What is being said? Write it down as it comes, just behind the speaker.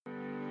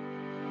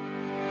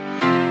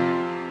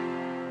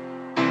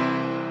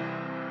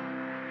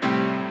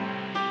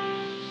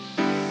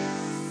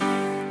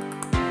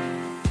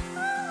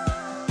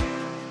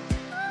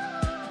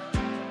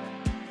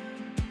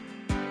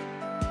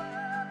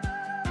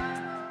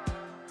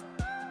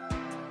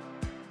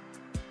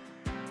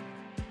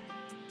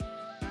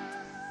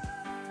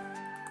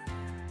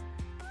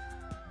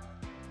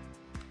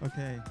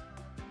Okay,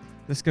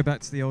 let's go back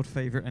to the old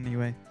favorite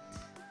anyway.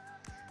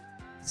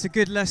 It's a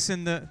good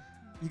lesson that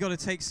you got to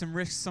take some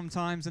risks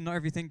sometimes, and not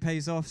everything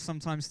pays off.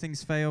 Sometimes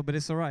things fail, but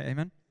it's all right.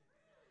 Amen.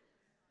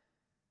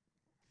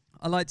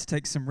 I like to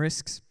take some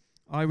risks.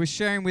 I was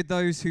sharing with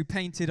those who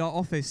painted our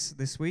office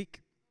this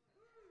week.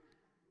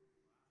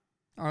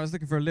 I was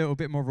looking for a little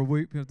bit more of a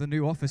whoop of the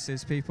new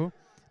offices, people.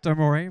 Don't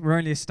worry, we're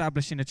only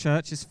establishing a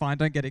church. It's fine.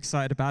 Don't get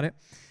excited about it.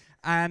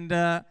 And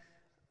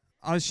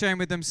I was sharing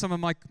with them some of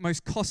my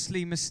most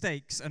costly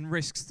mistakes and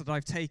risks that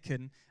I've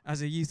taken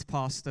as a youth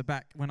pastor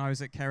back when I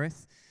was at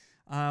Kerith.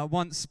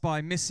 Once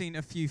by missing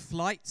a few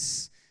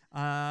flights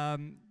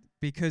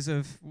because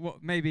of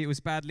what maybe it was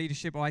bad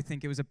leadership, or I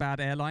think it was a bad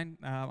airline.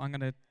 I'm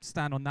going to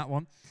stand on that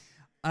one.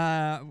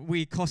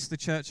 We cost the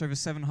church over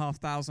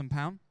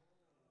 £7,500.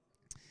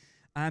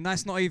 And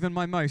that's not even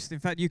my most. In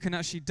fact, you can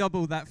actually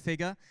double that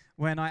figure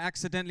when I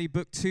accidentally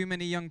booked too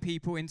many young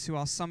people into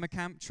our summer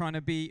camp trying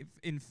to be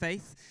in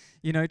faith,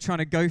 trying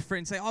to go for it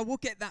and say, oh, we'll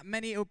get that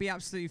many. It'll be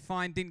absolutely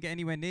fine. Didn't get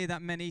anywhere near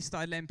that many.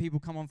 Started letting people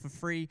come on for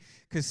free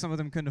because some of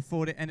them couldn't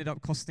afford it. Ended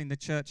up costing the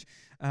church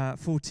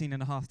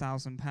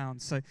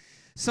 £14,500. So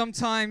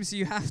sometimes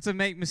you have to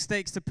make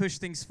mistakes to push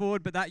things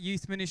forward, but that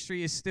youth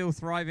ministry is still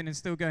thriving and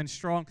still going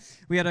strong.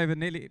 We had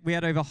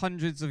over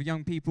hundreds of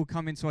young people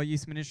come into our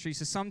youth ministry.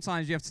 So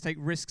sometimes you have to take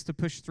risks to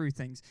push through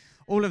things.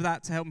 All of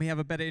that to help me have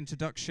a better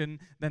introduction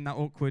than that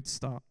awkward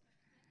start.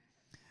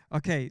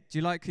 Okay, do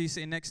you like who you're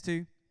sitting next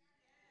to?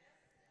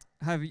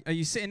 Are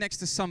you sitting next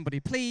to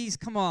somebody? Please,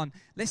 come on.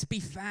 Let's be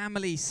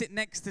family. Sit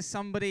next to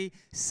somebody.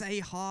 Say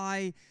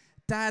hi.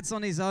 Dad's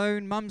on his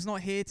own. Mum's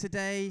not here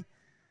today.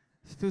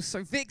 Feels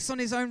so. Vic's on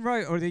his own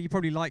row. Or you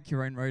probably like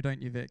your own row,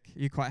 don't you, Vic?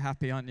 You're quite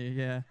happy, aren't you?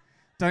 Yeah.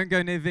 Don't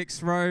go near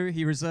Vic's row.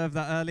 He reserved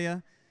that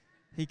earlier.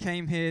 He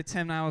came here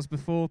 10 hours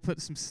before,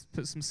 put some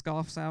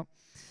scarves out.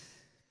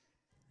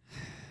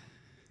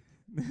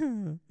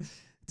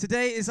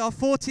 Today is our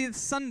 40th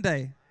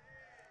Sunday.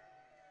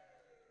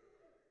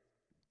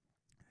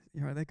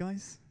 You right there,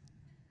 guys?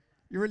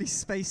 You're really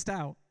spaced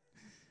out.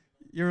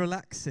 You're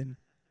relaxing.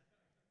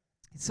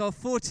 It's our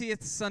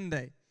 40th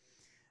Sunday.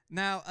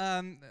 Now,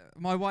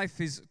 my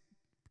wife is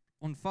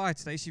on fire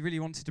today. She really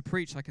wanted to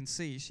preach, I can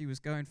see. She was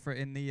going for it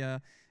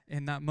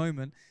in that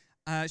moment.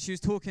 She was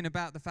talking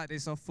about the fact that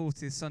it's our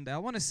 40th Sunday. I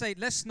want to say,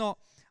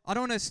 I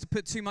don't want us to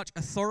put too much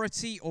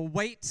authority or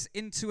weight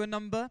into a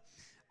number,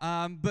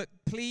 but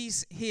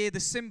please hear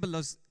the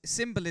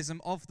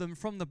symbolism of them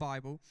from the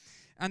Bible.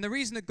 And the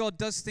reason that God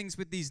does things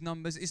with these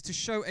numbers is to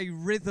show a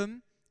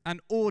rhythm and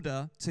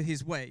order to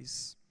his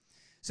ways.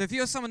 So if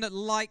you're someone that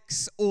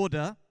likes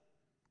order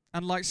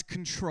and likes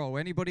control,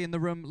 anybody in the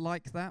room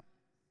like that?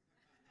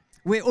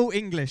 We're all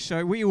English,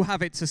 so we all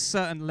have it to a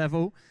certain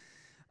level.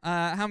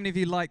 How many of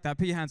you like that?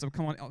 Put your hands up.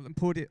 Come on,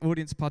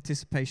 audience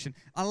participation.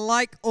 I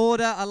like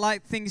order. I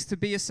like things to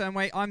be a certain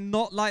way. I'm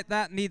not like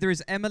that. Neither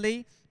is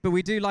Emily, but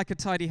we do like a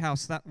tidy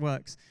house. That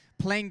works.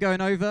 Plane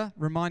going over,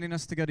 reminding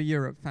us to go to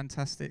Europe.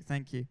 Fantastic.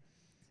 Thank you.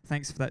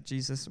 Thanks for that,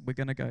 Jesus. We're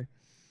going to go.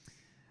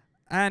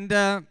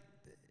 And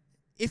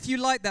if you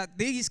like that,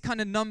 these kind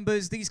of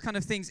numbers, these kind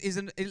of things is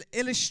an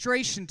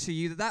illustration to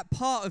you that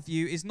part of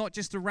you is not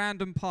just a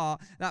random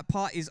part. That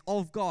part is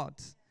of God.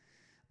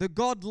 That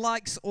God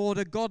likes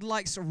order. God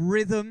likes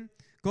rhythm.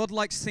 God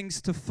likes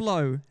things to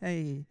flow.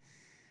 Hey.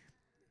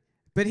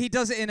 But he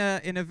does it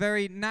in a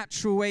very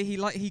natural way.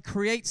 He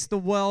creates the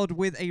world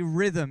with a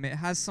rhythm. It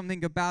has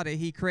something about it.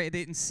 He created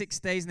it in 6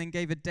 days and then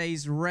gave a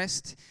day's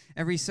rest.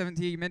 Every seventh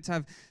year, you're meant to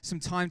have some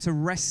time to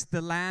rest the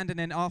land. And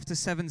then after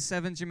 7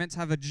 sevens, you're meant to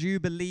have a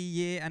jubilee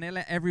year. And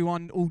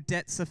everyone, all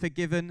debts are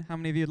forgiven. How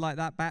many of you would like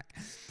that back?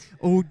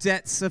 All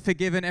debts are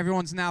forgiven.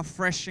 Everyone's now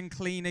fresh and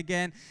clean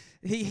again.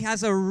 He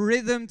has a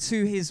rhythm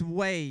to his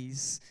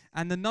ways.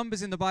 And the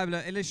numbers in the Bible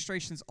are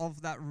illustrations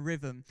of that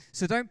rhythm.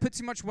 So don't put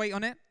too much weight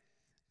on it.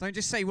 Don't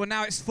just say, well,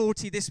 now it's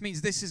 40, this means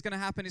this is going to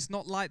happen. It's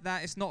not like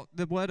that. It's not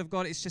the word of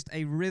God. It's just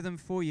a rhythm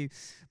for you.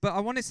 But I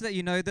wanted to let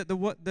you know that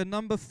the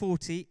number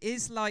 40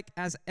 is like,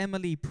 as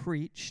Emily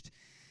preached,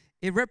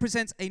 it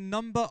represents a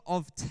number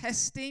of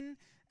testing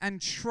and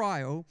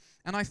trial.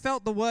 And I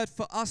felt the word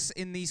for us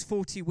in these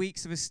 40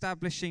 weeks of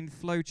establishing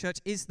Flow Church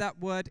is that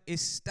word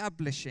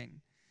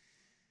establishing.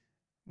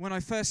 When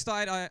I first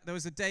started, there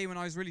was a day when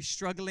I was really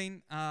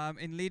struggling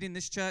in leading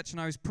this church,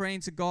 and I was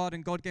praying to God,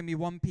 and God gave me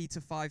 1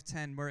 Peter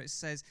 5:10, where it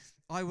says,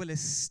 I will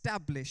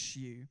establish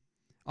you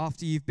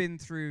after you've been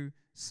through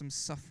some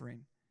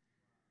suffering.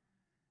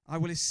 I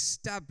will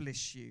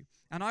establish you.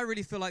 And I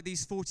really feel like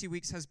these 40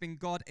 weeks has been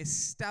God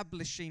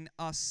establishing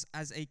us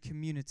as a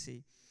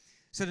community.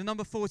 So the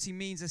number 40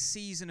 means a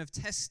season of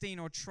testing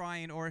or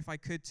trying, or if I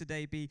could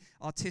today be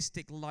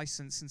artistic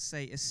license and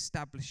say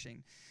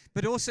establishing.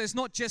 But also it's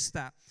not just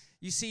that.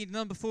 You see,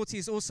 number 40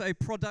 is also a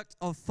product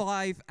of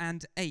 5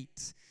 and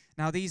 8.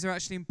 Now, these are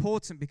actually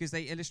important because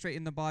they illustrate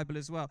in the Bible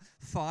as well.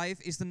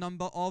 5 is the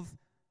number of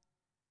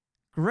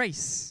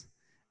grace,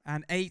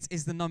 and 8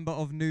 is the number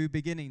of new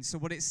beginnings. So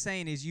what it's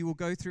saying is you will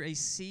go through a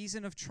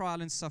season of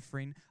trial and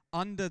suffering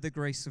under the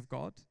grace of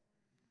God,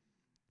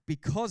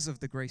 because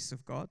of the grace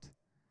of God.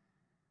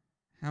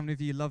 How many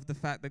of you love the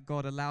fact that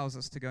God allows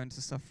us to go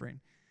into suffering?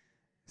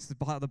 It's the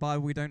part of the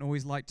Bible we don't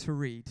always like to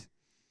read.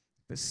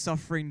 But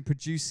suffering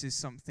produces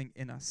something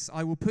in us.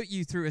 I will put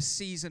you through a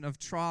season of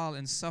trial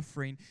and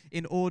suffering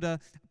in order,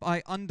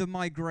 under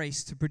my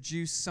grace, to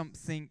produce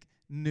something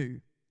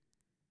new.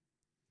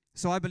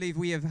 So I believe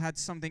we have had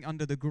something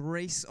under the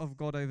grace of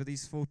God over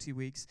these 40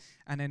 weeks.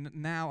 And then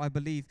now I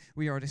believe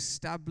we are an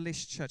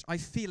established church. I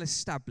feel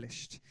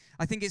established.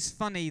 I think it's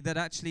funny that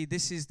actually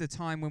this is the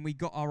time when we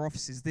got our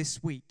offices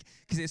this week,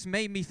 because it's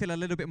made me feel a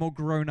little bit more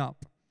grown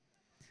up.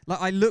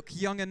 Like, I look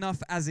young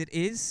enough as it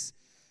is.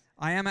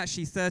 I am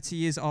actually 30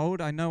 years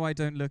old. I know I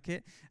don't look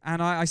it.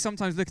 And I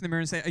sometimes look in the mirror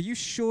and say, are you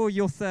sure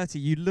you're 30?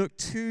 You look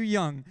too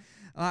young.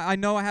 I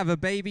know I have a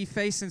baby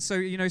face, and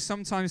so,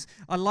 sometimes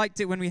I liked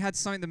it when we had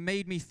something that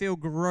made me feel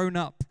grown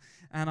up.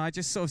 And I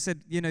just sort of said,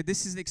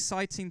 this is an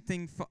exciting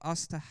thing for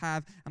us to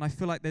have, and I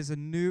feel like there's a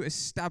new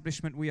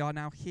establishment. We are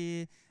now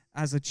here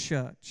as a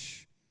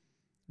church.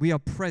 We are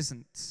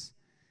present.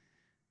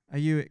 Are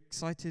you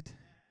excited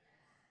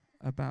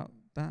about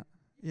that?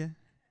 Yeah?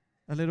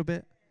 A little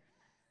bit?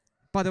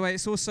 By the way,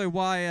 it's also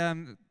why,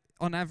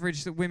 on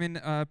average, that women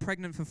are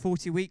pregnant for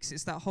 40 weeks.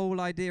 It's that whole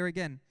idea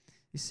again.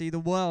 You see, the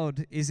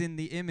world is in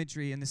the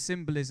imagery and the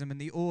symbolism and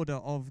the order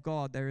of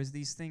God. There is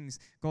these things.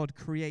 God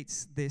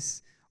creates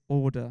this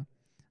order.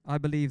 I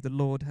believe the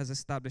Lord has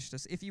established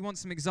us. If you want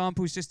some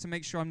examples, just to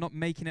make sure I'm not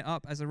making it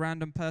up as a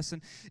random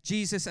person,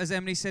 Jesus, as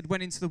Emily said,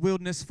 went into the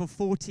wilderness for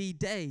 40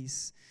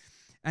 days.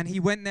 And he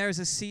went there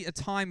as a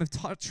time of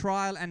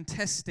trial and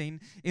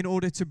testing in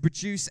order to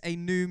produce a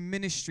new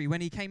ministry. When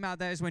he came out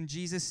there is when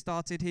Jesus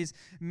started his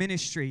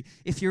ministry.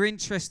 If you're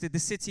interested, the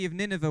city of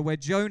Nineveh where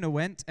Jonah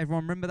went,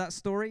 everyone remember that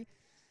story?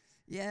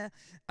 Yeah.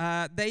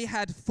 They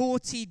had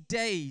 40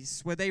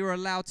 days where they were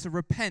allowed to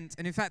repent.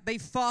 And in fact, they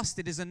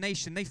fasted as a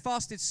nation. They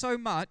fasted so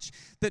much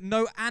that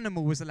no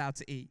animal was allowed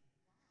to eat.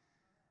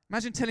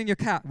 Imagine telling your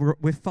cat,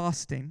 we're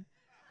fasting.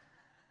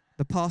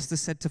 The pastor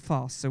said to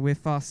fast, so we're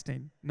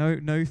fasting.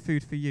 No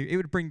food for you. It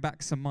would bring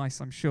back some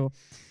mice, I'm sure.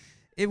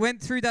 It went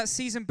through that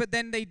season, but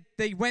then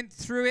they went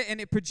through it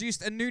and it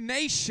produced a new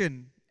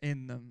nation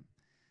in them.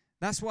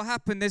 That's what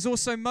happened. There's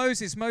also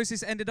Moses.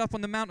 Moses ended up on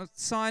the Mount of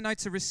Sinai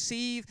to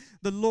receive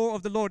the law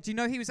of the Lord. Do you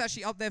know he was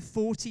actually up there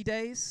 40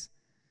 days?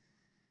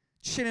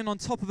 Chilling on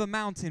top of a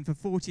mountain for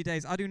 40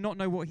 days. I do not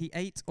know what he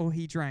ate or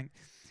he drank.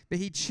 But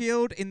he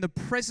chilled in the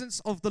presence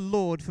of the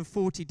Lord for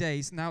 40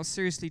 days. Now,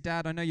 seriously,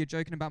 Dad, I know you're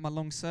joking about my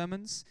long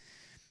sermons,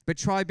 but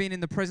try being in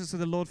the presence of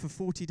the Lord for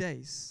 40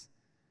 days.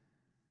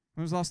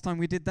 When was the last time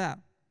we did that?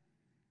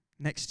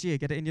 Next year.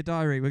 Get it in your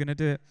diary. We're going to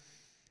do it.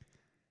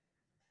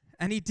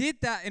 And he did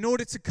that in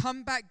order to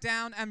come back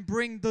down and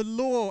bring the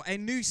law, a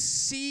new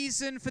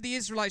season for the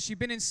Israelites. You've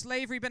been in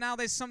slavery, but now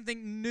there's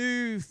something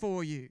new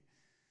for you.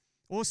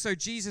 Also,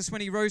 Jesus,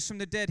 when he rose from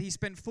the dead, he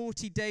spent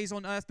 40 days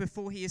on earth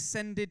before he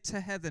ascended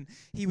to heaven.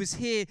 He was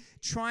here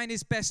trying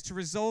his best to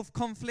resolve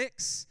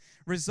conflicts,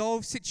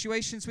 resolve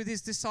situations with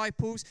his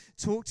disciples,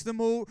 talk to them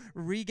all,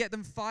 re-get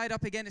them fired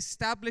up again,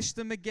 establish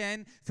them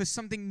again for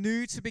something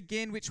new to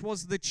begin, which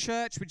was the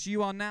church, which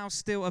you are now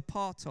still a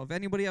part of.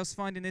 Anybody else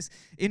finding this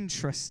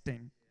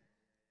interesting?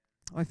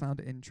 I found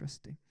it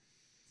interesting.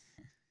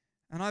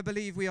 And I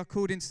believe we are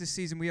called into this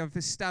season, we have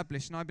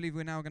established, and I believe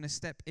we're now going to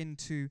step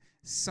into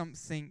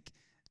something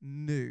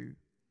new.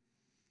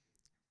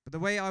 But the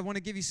way I want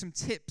to give you some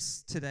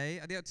tips today,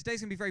 today's going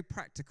to be very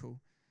practical.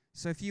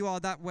 So if you are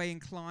that way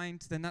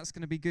inclined, then that's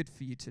going to be good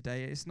for you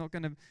today. It's not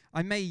going to,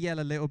 I may yell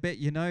a little bit,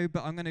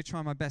 but I'm going to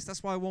try my best.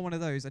 That's why I wore one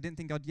of those. I didn't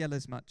think I'd yell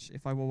as much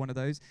if I wore one of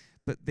those,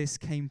 but this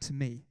came to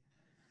me.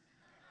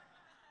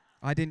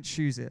 I didn't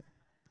choose it.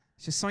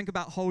 It's just something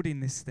about holding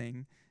this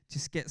thing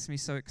just gets me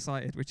so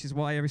excited, which is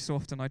why every so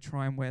often I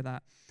try and wear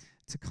that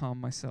to calm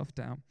myself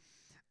down.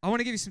 I want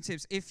to give you some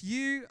tips. If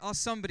you are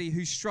somebody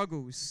who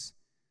struggles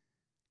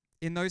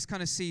in those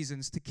kind of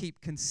seasons to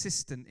keep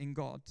consistent in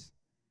God,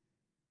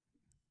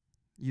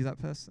 you that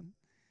person?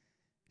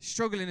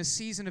 Struggle in a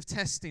season of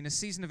testing, a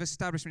season of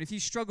establishment. If you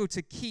struggle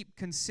to keep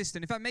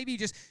consistent, in fact, maybe you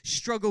just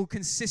struggle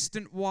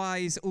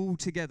consistent-wise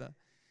altogether.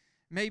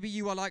 Maybe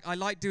you are like, I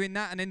like doing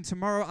that, and then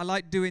tomorrow I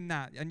like doing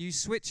that. And you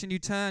switch and you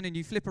turn and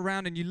you flip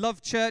around and you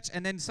love church,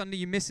 and then suddenly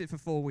you miss it for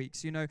 4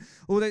 weeks,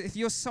 Although if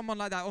you're someone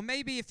like that, or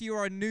maybe if you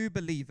are a new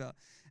believer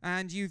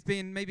and you've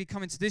been maybe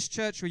coming to this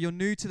church or you're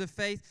new to the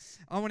faith,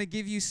 I want to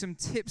give you some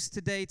tips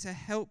today to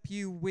help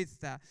you with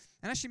that.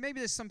 And actually, maybe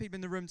there's some people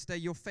in the room today,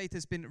 your faith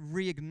has been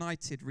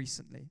reignited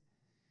recently.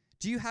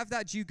 Do you have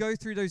that? Do you go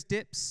through those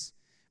dips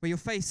where your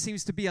faith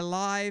seems to be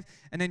alive,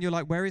 and then you're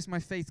like, where is my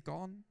faith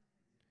gone?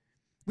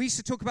 We used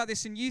to talk about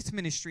this in youth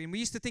ministry, and we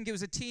used to think it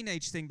was a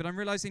teenage thing, but I'm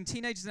realizing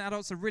teenagers and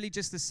adults are really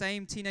just the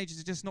same. Teenagers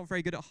are just not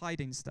very good at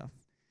hiding stuff.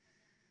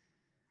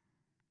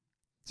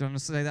 Do you want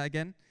to say that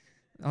again?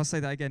 I'll say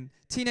that again.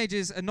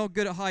 Teenagers are not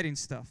good at hiding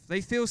stuff.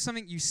 They feel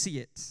something, you see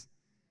it.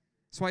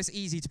 That's why it's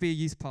easy to be a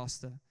youth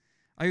pastor.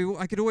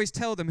 I could always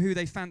tell them who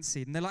they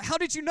fancied, and they're like, how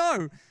did you know?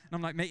 And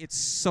I'm like, mate, it's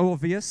so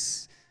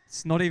obvious.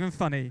 It's not even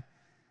funny.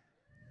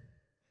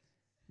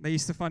 They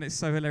used to find it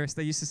so hilarious.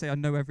 They used to say, I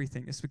know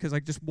everything. It's because I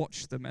just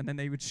watched them, and then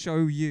they would show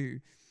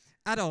you.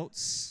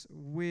 Adults,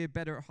 we're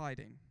better at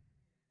hiding.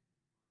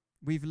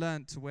 We've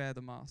learned to wear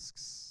the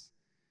masks.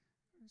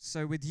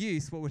 So with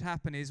youth, what would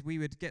happen is we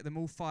would get them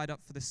all fired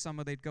up for the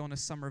summer. They'd go on a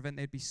summer event.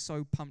 They'd be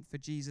so pumped for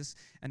Jesus.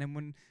 And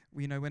then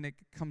when it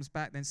comes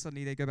back, then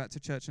suddenly they go back to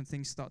church and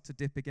things start to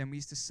dip again. We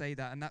used to say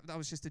that, and that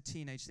was just a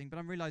teenage thing. But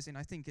I'm realizing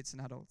I think it's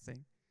an adult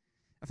thing.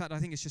 In fact, I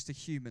think it's just a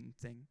human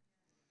thing.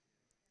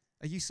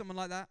 Are you someone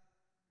like that?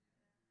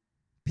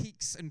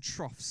 Peaks and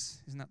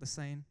troughs, isn't that the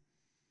saying?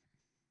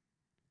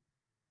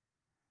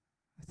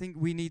 I think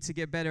we need to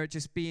get better at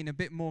just being a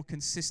bit more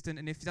consistent.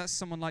 And if that's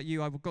someone like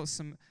you, I've got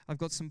some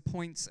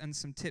points and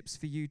some tips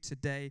for you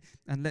today.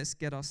 And let's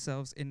get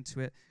ourselves into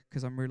it,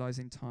 because I'm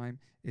realizing time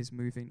is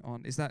moving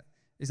on. Is that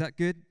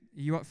good?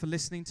 Are you up for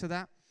listening to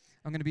that?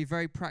 I'm going to be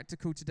very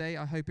practical today.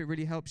 I hope it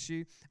really helps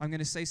you. I'm going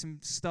to say some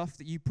stuff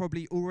that you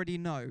probably already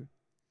know.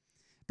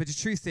 But the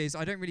truth is,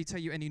 I don't really tell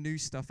you any new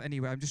stuff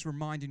anyway. I'm just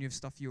reminding you of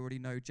stuff you already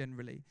know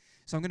generally.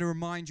 So I'm going to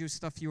remind you of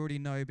stuff you already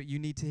know, but you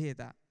need to hear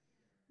that.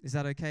 Is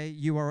that okay?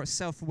 You are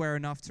self-aware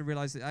enough to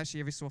realize that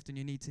actually every so often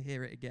you need to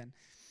hear it again.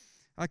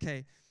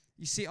 Okay.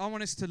 You see, I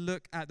want us to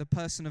look at the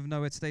person of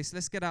Noah today. So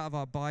let's get out of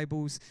our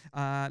Bibles.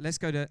 Let's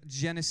go to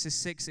Genesis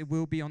 6. It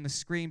will be on the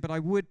screen. But I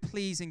would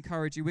please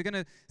encourage you. We're going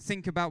to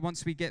think about,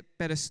 once we get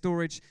better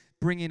storage,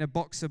 bring in a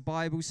box of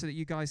Bibles so that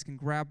you guys can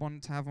grab one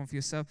to have one for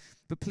yourself.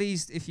 But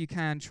please, if you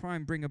can, try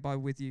and bring a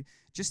Bible with you.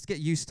 Just get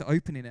used to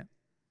opening it.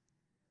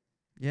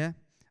 Yeah?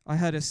 I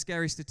heard a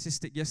scary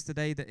statistic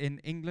yesterday that in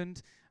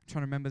England, I'm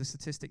trying to remember the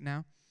statistic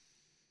now.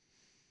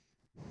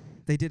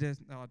 They did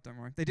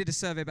a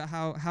survey about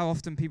how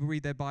often people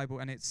read their Bible,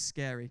 and it's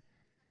scary.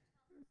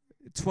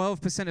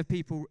 12% of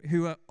people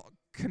who are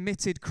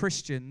committed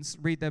Christians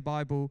read their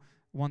Bible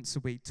once a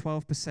week.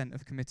 12%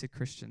 of committed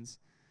Christians.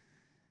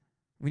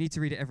 We need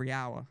to read it every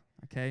hour,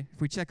 okay?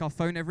 If we check our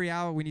phone every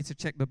hour, we need to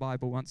check the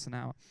Bible once an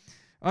hour.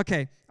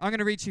 Okay, I'm going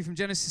to read to you from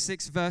Genesis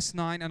 6, verse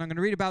 9, and I'm going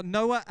to read about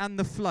Noah and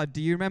the flood.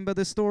 Do you remember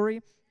the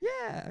story?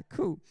 Yeah,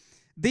 cool.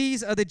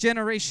 These are the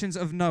generations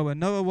of Noah.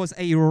 Noah was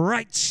a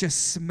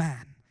righteous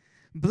man,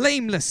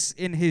 blameless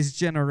in his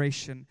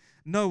generation.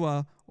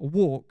 Noah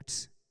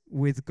walked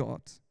with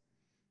God.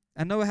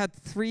 And Noah had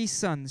 3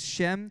 sons,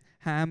 Shem,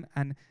 Ham,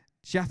 and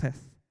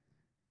Japheth.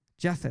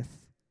 Am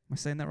I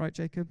saying that right,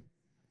 Jacob?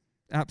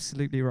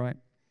 Absolutely right.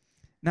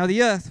 Now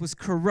the earth was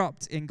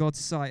corrupt in God's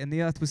sight, and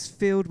the earth was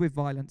filled with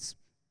violence.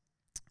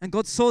 And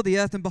God saw the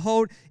earth, and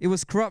behold, it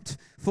was corrupt,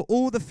 for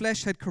all the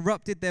flesh had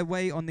corrupted their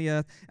way on the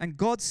earth. And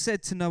God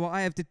said to Noah,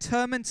 I have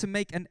determined to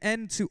make an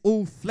end to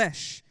all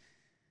flesh.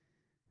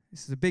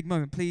 This is a big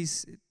moment.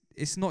 Please,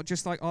 it's not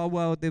just like our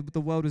world.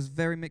 The world was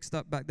very mixed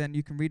up back then.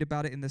 You can read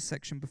about it in the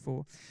section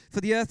before.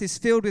 For the earth is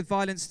filled with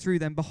violence through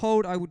them.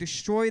 Behold, I will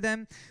destroy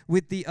them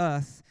with the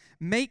earth.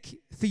 Make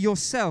for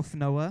yourself,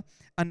 Noah,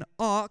 an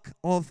ark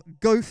of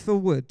gopher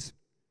wood.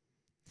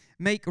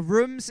 Make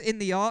rooms in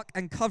the ark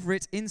and cover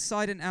it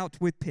inside and out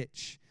with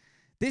pitch.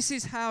 This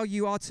is how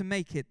you are to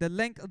make it. The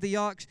length of the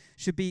ark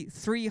should be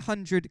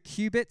 300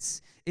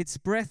 cubits, its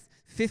breadth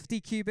 50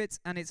 cubits,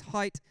 and its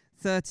height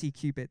 30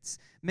 cubits.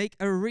 Make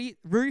a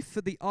roof for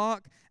the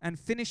ark and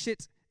finish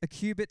it a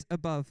cubit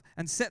above,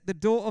 and set the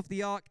door of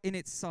the ark in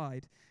its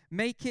side.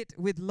 Make it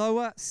with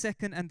lower,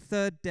 second, and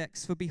third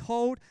decks. For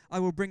behold, I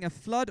will bring a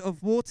flood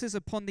of waters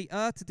upon the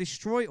earth to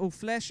destroy all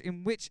flesh,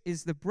 in which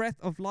is the breath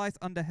of life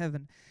under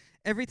heaven.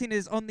 Everything that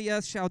is on the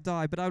earth shall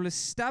die, but I will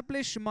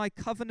establish my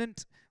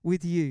covenant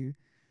with you,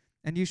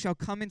 and you shall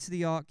come into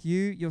the ark,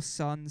 you, your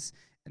sons,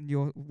 and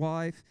your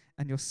wife,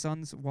 and your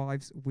sons'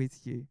 wives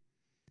with you.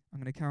 I'm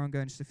going to carry on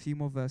going just a few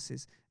more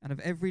verses. And of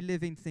every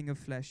living thing of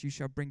flesh, you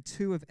shall bring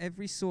 2 of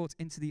every sort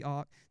into the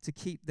ark to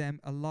keep them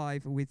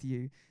alive with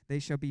you. They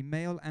shall be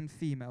male and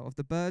female. Of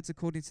the birds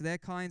according to their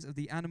kinds, of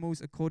the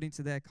animals according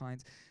to their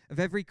kinds.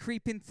 Of every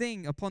creeping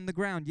thing upon the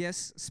ground,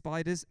 yes,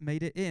 spiders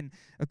made it in,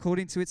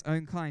 according to its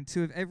own kind.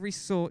 2 of every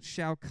sort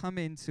shall come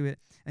into it,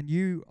 and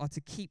you are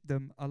to keep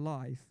them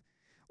alive.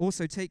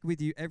 Also take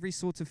with you every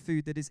sort of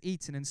food that is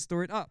eaten, and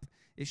store it up.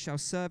 It shall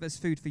serve as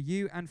food for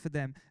you and for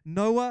them.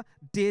 Noah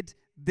did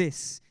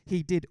this.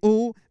 He did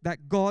all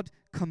that God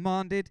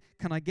commanded.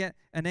 Can I get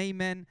an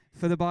amen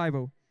for the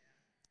Bible?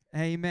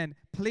 Amen.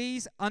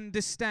 Please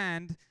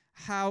understand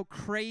how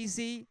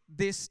crazy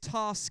this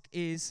task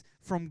is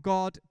from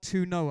God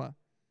to Noah.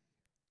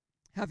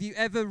 Have you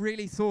ever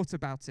really thought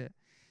about it?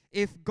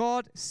 If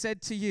God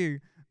said to you,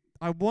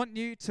 I want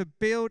you to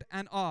build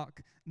an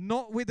ark,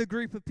 not with a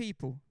group of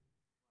people.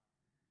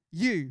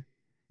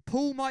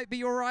 Paul might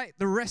be all right,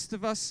 the rest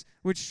of us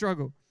would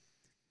struggle.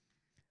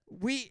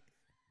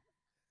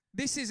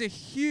 This is a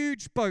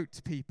huge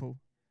boat, people.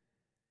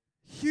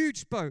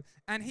 Huge boat.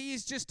 And he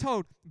is just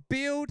told,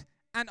 build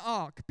an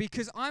ark,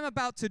 because I'm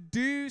about to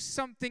do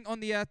something on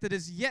the earth that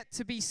is yet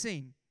to be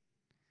seen.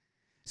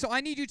 So I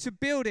need you to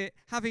build it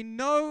having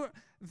no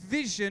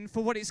vision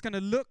for what it's going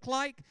to look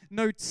like,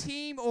 no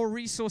team or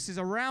resources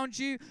around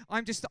you.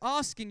 I'm just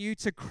asking you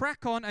to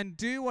crack on and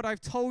do what I've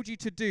told you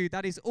to do.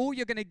 That is all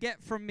you're going to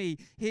get from me.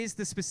 Here's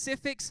the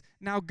specifics.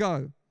 Now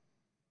go.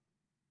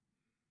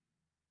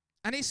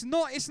 And it's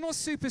not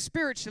super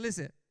spiritual, is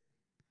it?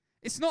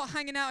 It's not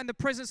hanging out in the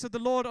presence of the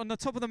Lord on the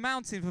top of the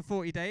mountain for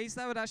 40 days.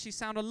 That would actually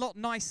sound a lot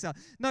nicer.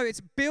 No,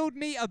 it's build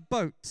me a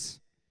boat.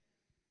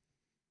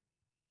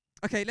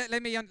 Okay,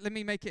 let me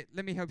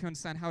help you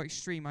understand how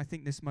extreme I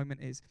think this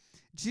moment is.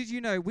 Did you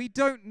know we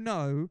don't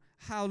know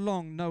how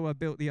long Noah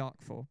built the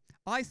ark for?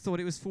 I thought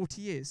it was 40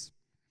 years,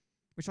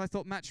 which I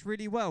thought matched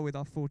really well with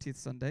our 40th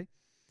Sunday,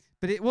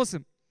 but it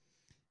wasn't.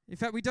 In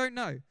fact, we don't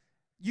know.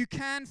 You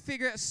can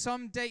figure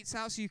some dates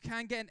out, so you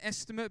can get an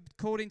estimate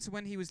according to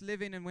when he was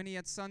living and when he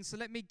had sons. So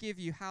let me give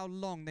you how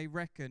long they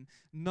reckon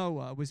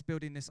Noah was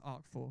building this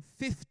ark for.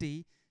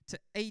 50 to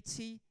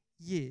 80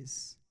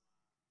 years.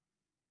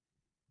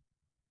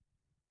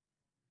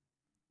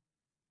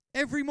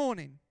 Every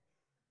morning,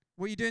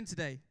 what are you doing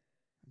today?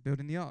 I'm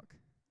building the ark.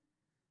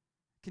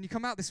 Can you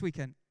come out this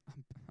weekend?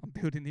 I'm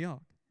building the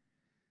ark.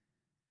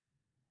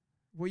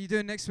 What are you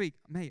doing next week?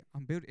 Mate,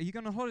 I'm building. Are you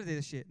going on holiday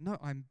this year? No,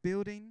 I'm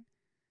building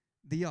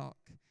the ark.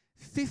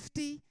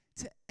 50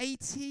 to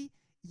 80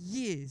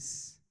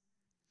 years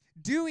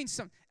doing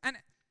something. And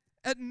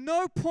at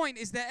no point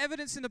is there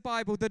evidence in the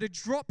Bible that a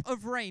drop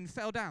of rain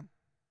fell down.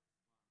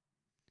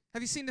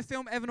 Have you seen the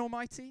film Evan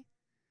Almighty?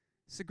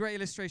 It's a great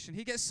illustration.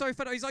 He gets so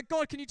fed up. He's like,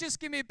 God, can you just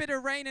give me a bit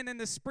of rain? And then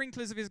the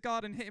sprinklers of his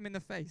garden hit him in the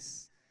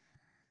face.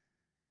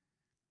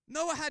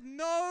 Noah had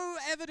no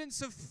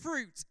evidence of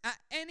fruit at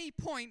any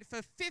point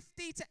for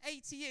 50 to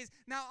 80 years.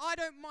 Now, I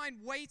don't mind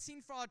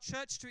waiting for our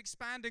church to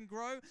expand and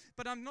grow,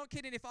 but I'm not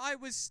kidding. If I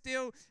was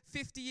still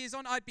 50 years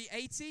on, I'd be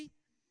 80.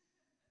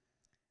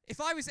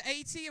 If I was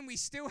 80 and we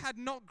still had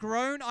not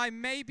grown, I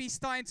may be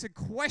starting to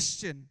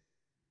question.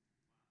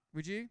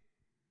 Would you?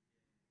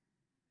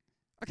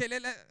 Okay,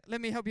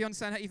 let me help you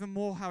understand even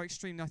more how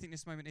extreme I think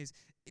this moment is.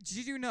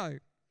 Did you know?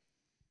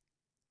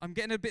 I'm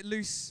getting a bit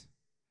loose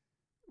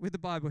with the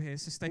Bible here,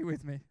 so stay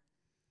with me.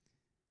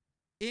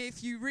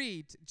 If you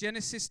read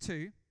Genesis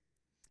 2,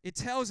 it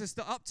tells us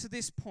that up to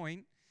this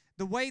point,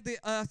 the way the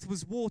earth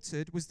was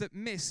watered was that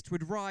mist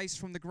would rise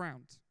from the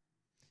ground.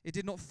 It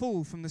did not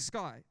fall from the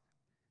sky.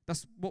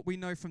 That's what we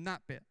know from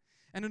that bit.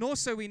 And then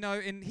also we know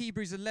in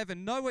Hebrews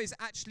 11, Noah is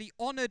actually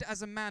honored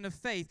as a man of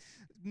faith,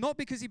 not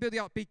because he built the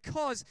ark,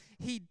 because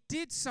he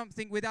did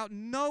something without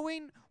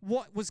knowing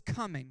what was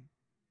coming.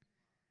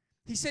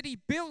 He said he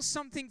built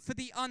something for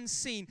the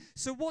unseen.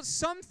 So what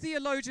some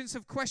theologians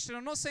have questioned,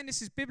 I'm not saying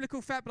this is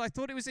biblical fact, but I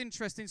thought it was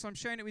interesting, so I'm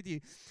sharing it with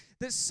you,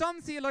 that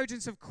some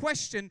theologians have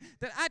questioned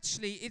that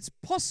actually it's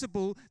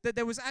possible that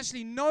there was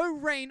actually no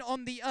rain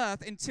on the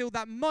earth until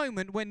that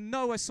moment when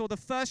Noah saw the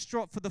first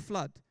drop for the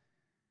flood.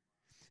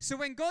 So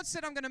when God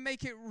said, I'm going to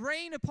make it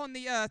rain upon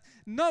the earth,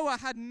 Noah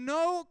had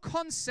no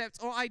concept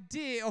or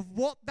idea of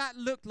what that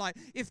looked like.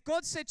 If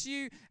God said to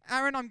you,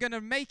 Aaron, I'm going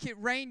to make it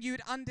rain, you'd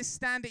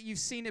understand it. You've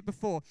seen it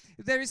before.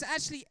 There is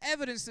actually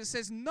evidence that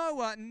says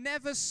Noah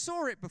never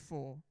saw it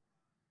before.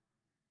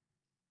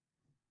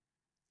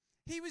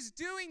 He was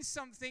doing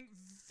something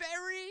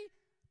very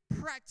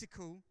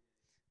practical,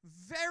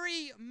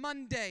 very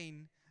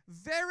mundane,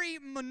 very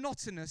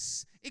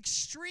monotonous,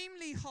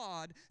 extremely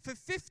hard for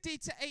 50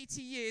 to 80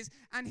 years,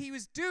 and he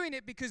was doing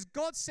it because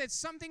God said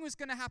something was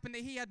going to happen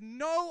that he had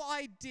no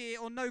idea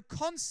or no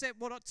concept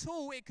what at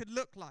all it could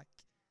look like.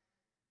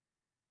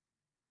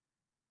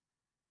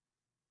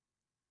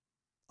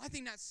 I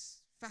think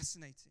that's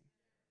fascinating.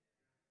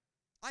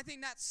 I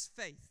think that's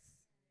faith.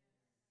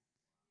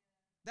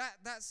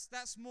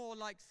 That's more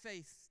like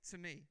faith to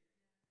me.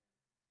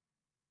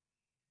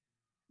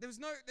 There's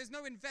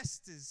no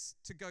investors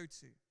to go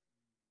to.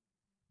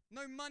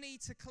 No money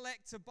to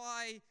collect to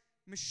buy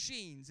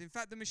machines. In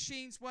fact, the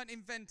machines weren't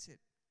invented.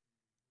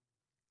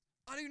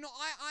 I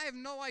have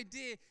no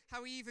idea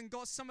how he even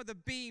got some of the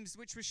beams,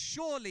 which were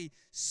surely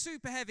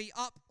super heavy,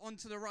 up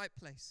onto the right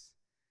place.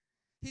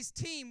 His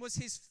team was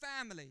his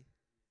family.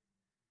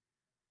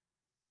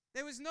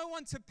 There was no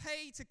one to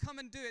pay to come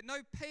and do it. No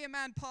pay a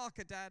man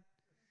Parker, Dad.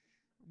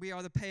 We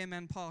are the pay a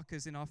man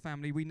Parkers in our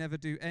family. We never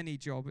do any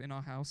job in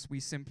our house. We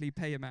simply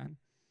pay a man.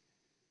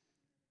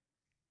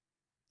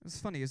 It's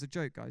funny as a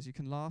joke, guys. You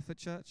can laugh at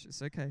church.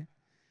 It's okay.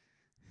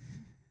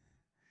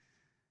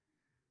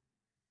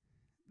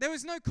 There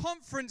was no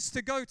conference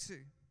to go to.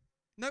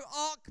 No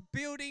ark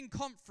building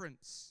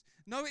conference.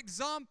 No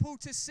example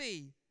to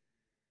see.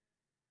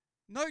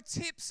 No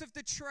tips of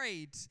the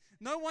trade.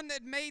 No one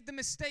that made the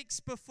mistakes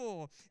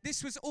before.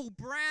 This was all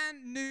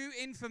brand new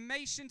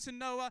information to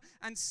Noah,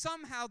 and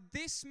somehow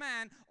this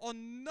man,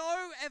 on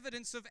no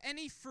evidence of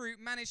any fruit,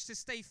 managed to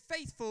stay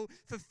faithful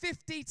for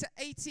 50 to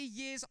 80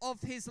 years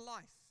of his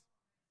life.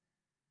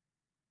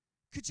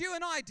 Could you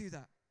and I do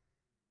that?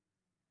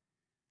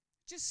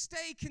 Just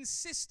stay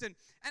consistent.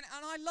 And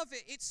I love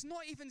it. It's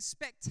not even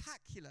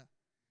spectacular.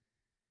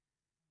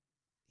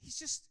 He's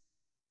just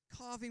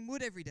carving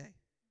wood every day.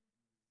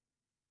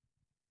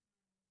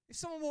 If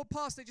someone walked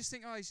past, they just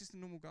think, oh, he's just a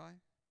normal guy.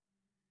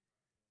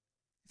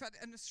 In fact,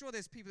 I'm sure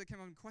there's people that come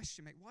up and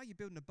question, mate, why are you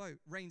building a boat?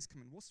 Rain's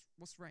coming. What's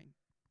rain?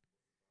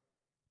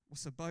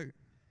 What's a boat?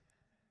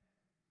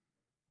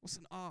 What's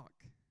an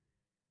ark?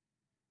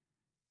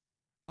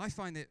 I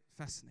find it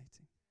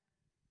fascinating.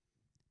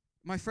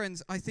 My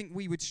friends, I think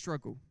we would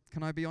struggle.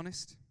 Can I be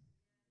honest?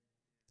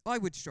 I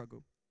would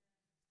struggle.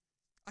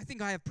 I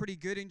think I have pretty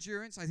good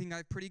endurance. I think I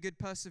have pretty good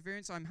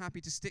perseverance. I'm happy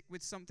to stick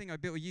with something. I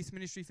built a youth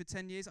ministry for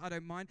 10 years. I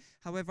don't mind.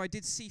 However, I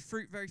did see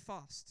fruit very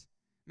fast.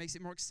 Makes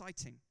it more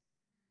exciting.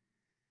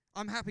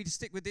 I'm happy to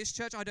stick with this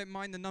church. I don't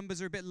mind the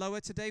numbers are a bit lower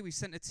today. We've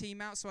sent a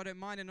team out, so I don't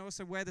mind. And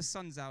also where the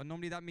sun's out. And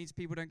normally that means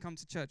people don't come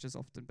to church as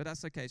often. But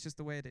that's okay. It's just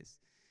the way it is.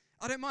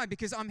 I don't mind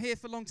because I'm here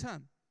for long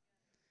term.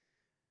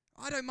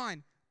 I don't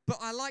mind. But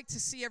I like to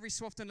see every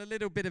so often a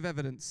little bit of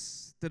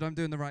evidence that I'm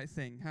doing the right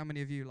thing. How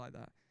many of you like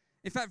that?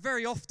 In fact,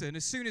 very often,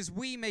 as soon as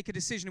we make a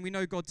decision and we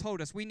know God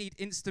told us, we need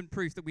instant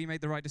proof that we made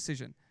the right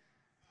decision.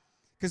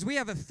 Because we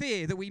have a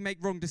fear that we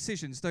make wrong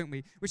decisions, don't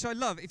we? Which I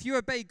love. If you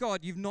obey God,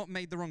 you've not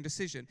made the wrong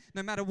decision,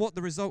 no matter what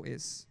the result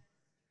is.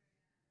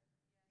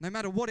 No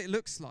matter what it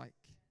looks like.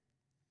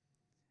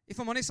 If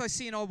I'm honest, I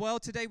see in our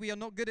world today, we are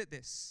not good at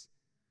this.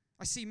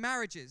 I see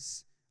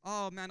marriages.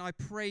 Oh, man, I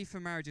pray for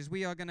marriages.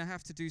 We are going to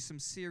have to do some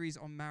series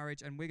on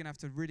marriage, and we're going to have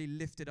to really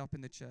lift it up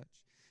in the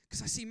church.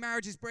 Because I see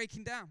marriages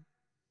breaking down.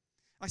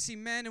 I see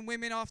men and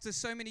women after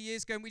so many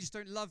years going, we just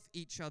don't love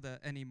each other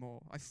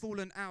anymore. I've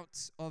fallen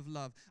out of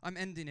love. I'm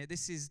ending it.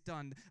 This is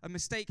done. A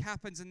mistake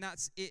happens and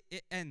that's it.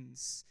 It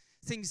ends.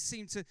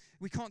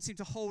 We can't seem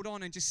to hold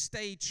on and just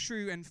stay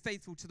true and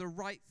faithful to the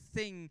right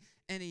thing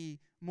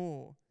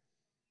anymore.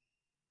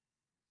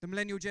 The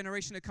millennial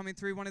generation are coming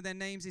through. One of their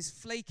names is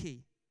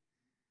flaky.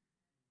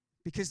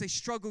 Because they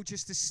struggle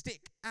just to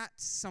stick at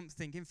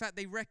something. In fact,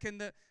 they reckon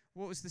that,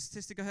 what was the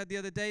statistic I heard the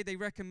other day? They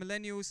reckon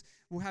millennials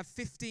will have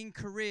 15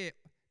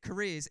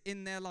 careers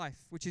in their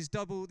life, which is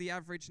double the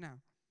average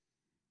now.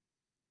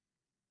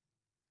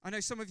 I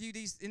know some of you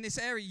in this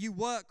area, you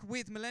work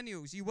with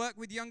millennials. You work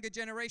with younger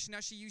generation.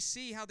 Actually, you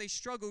see how they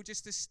struggle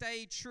just to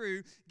stay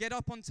true, get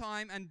up on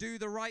time, and do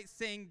the right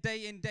thing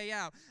day in, day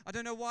out. I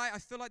don't know why. I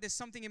feel like there's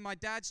something in my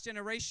dad's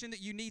generation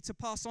that you need to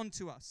pass on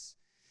to us.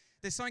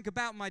 There's something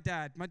about my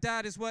dad. My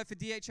dad has worked for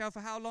DHL for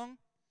how long?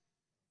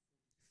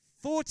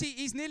 40.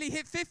 He's nearly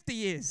hit 50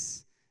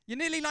 years. You're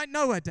nearly like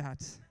Noah, Dad.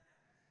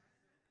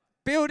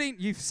 Building,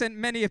 you've sent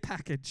many a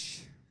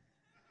package.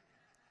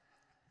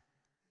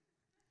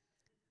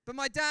 But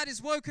my dad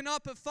is woken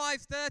up at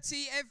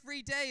 5:30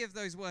 every day of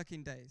those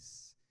working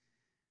days.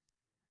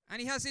 And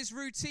he has his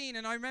routine.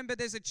 And I remember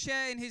there's a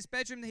chair in his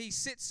bedroom that he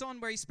sits on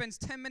where he spends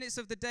 10 minutes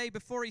of the day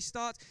before he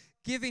starts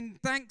giving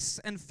thanks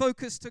and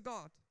focus to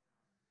God.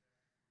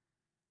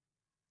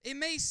 It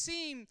may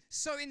seem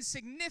so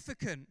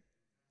insignificant,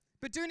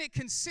 but doing it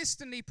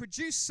consistently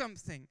produced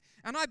something.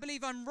 And I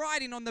believe I'm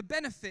riding on the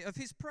benefit of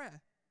his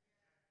prayer.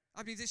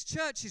 I believe this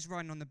church is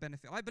riding on the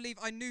benefit. I believe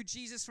I knew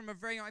Jesus from a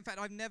very young. In fact,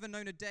 I've never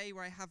known a day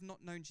where I have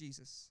not known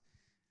Jesus.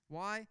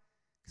 Why?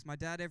 Because my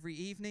dad every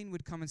evening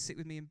would come and sit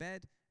with me in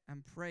bed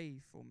and pray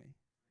for me.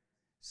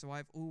 So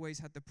I've always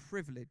had the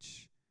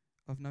privilege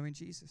of knowing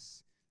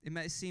Jesus. It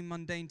may seem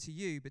mundane to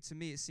you, but to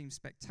me it seems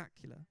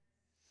spectacular.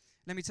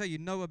 Let me tell you,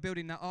 Noah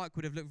building that ark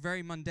would have looked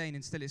very mundane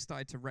until it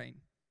started to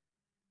rain.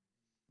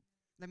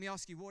 Let me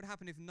ask you, what would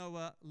happen if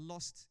Noah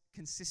lost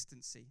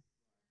consistency?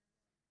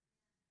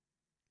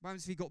 What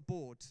happens if he got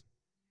bored?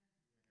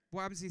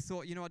 What happens if he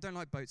thought, I don't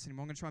like boats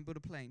anymore, I'm going to try and build a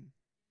plane?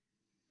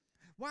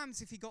 What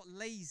happens if he got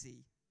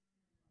lazy?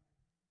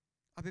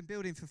 I've been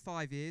building for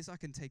 5 years, I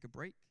can take a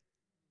break.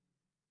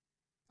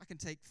 I can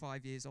take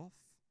 5 years off.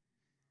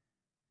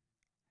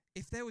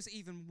 If there was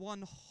even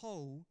one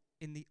hole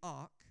in the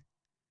ark,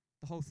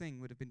 the whole thing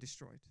would have been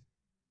destroyed.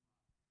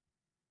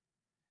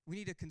 We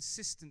need a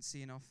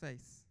consistency in our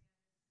faith.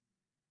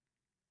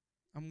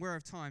 I'm aware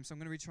of time, so I'm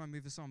going to try and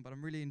move us on, but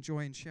I'm really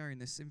enjoying sharing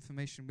this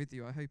information with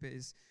you. I hope it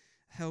is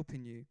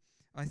helping you.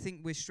 I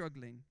think we're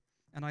struggling,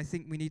 and I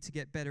think we need to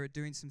get better at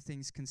doing some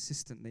things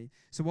consistently.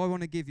 So what I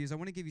want to give you is I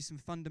want to give you some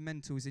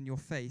fundamentals in your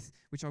faith,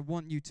 which I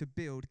want you to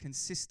build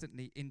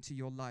consistently into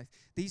your life.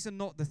 These are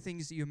not the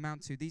things that you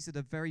amount to. These are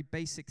the very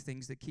basic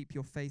things that keep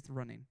your faith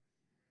running.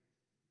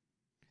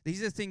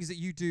 These are the things that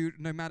you do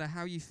no matter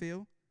how you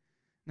feel,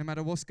 no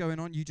matter what's going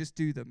on, you just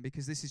do them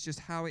because this is just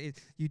how it is.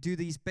 You do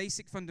these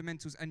basic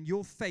fundamentals and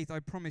your faith, I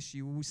promise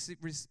you,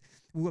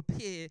 will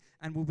appear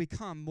and will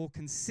become more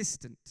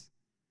consistent.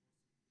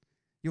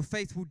 Your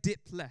faith will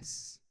dip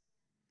less.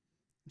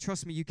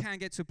 Trust me, you can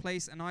get to a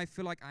place, and I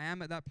feel like I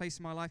am at that place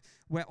in my life,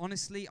 where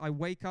honestly I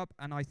wake up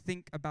and I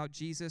think about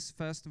Jesus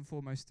first and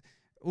foremost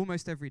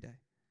almost every day.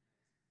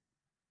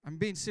 I'm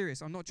being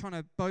serious. I'm not trying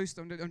to boast.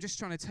 I'm just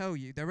trying to tell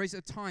you there is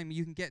a time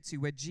you can get to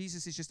where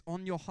Jesus is just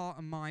on your heart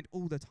and mind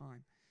all the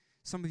time.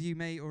 Some of you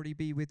may already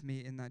be with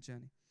me in that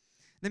journey.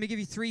 Let me give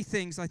you 3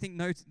 things I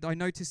think I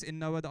noticed in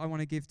Noah that I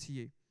want to give to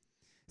you.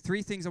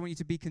 3 things I want you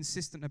to be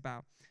consistent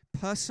about.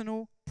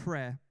 Personal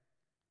prayer.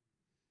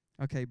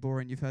 Okay,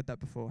 boring. You've heard that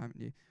before, haven't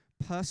you?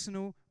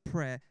 Personal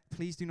prayer.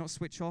 Please do not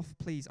switch off.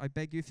 Please, I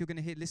beg you, if you're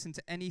going to listen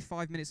to any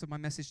 5 minutes of my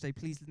message today,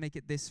 please make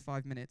it this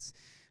 5 minutes.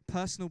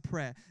 Personal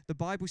prayer. The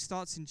Bible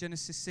starts in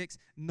Genesis 6.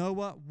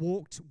 Noah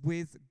walked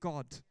with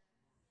God.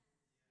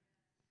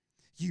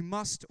 You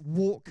must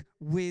walk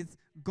with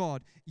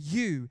God.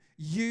 You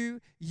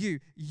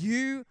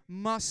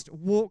must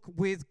walk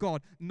with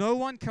God. No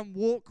one can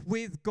walk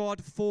with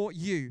God for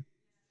you.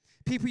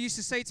 People used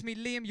to say to me,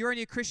 Liam, you're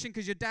only a Christian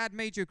because your dad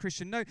made you a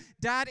Christian. No,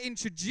 Dad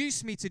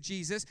introduced me to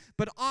Jesus,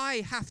 but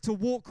I have to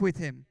walk with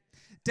him.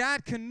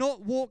 Dad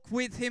cannot walk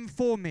with him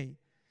for me.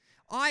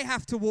 I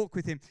have to walk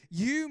with him.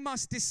 You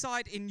must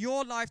decide in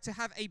your life to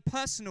have a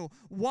personal,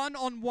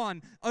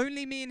 one-on-one,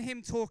 only me and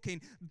him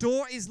talking,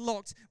 door is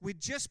locked, we're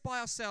just by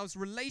ourselves,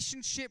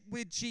 relationship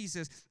with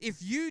Jesus. If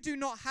you do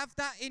not have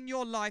that in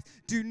your life,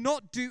 do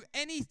not do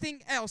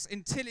anything else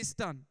until it's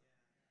done.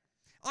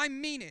 I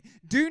mean it.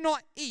 Do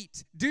not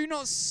eat, do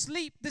not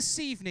sleep this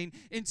evening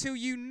until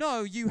you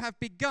know you have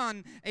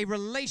begun a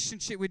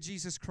relationship with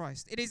Jesus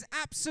Christ. It is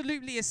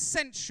absolutely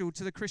essential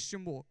to the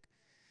Christian walk.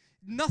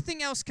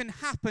 Nothing else can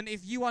happen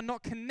if you are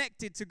not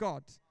connected to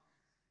God.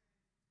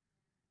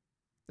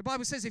 The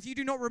Bible says, if you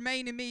do not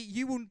remain in me,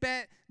 you will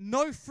bear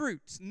no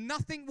fruit.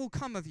 Nothing will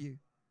come of you.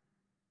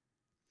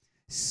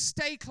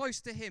 Stay close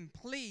to him.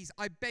 Please,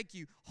 I beg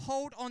you,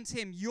 hold on to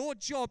him. Your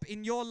job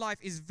in your life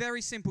is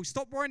very simple.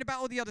 Stop worrying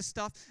about all the other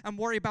stuff and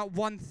worry about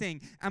one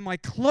thing. Am I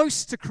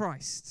close to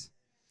Christ?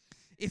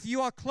 If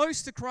you are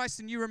close to Christ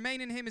and you remain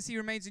in him as he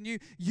remains in you,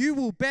 you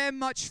will bear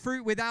much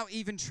fruit without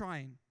even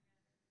trying.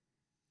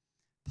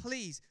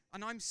 Please,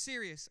 and I'm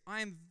serious,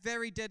 I am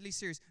very deadly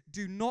serious,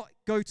 do not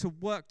go to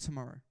work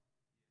tomorrow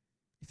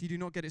if you do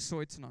not get it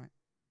sorted tonight.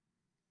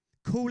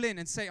 Call in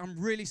and say, I'm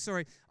really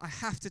sorry, I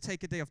have to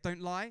take a day off. Don't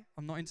lie,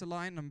 I'm not into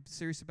lying, I'm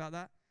serious about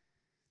that.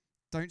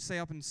 Don't say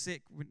I'm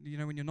sick, when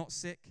you're not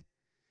sick.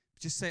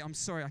 Just say, I'm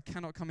sorry, I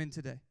cannot come in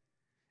today.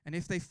 And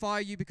if they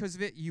fire you because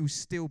of it, you will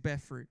still bear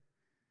fruit.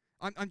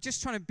 I'm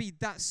just trying to be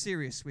that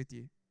serious with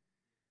you.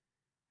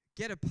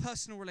 Get a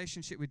personal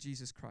relationship with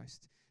Jesus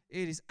Christ.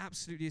 It is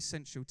absolutely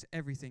essential to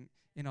everything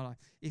in our life.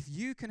 If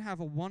you can have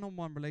a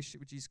one-on-one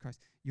relationship with Jesus Christ,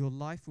 your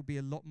life will be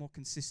a lot more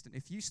consistent.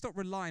 If you stop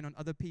relying on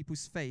other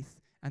people's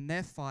faith and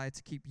their fire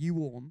to keep you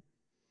warm,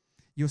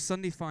 you'll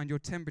suddenly find your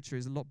temperature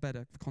is a lot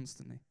better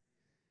constantly.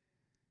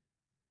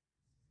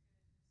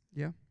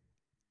 Yeah?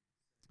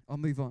 I'll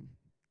move on.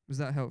 Was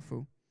that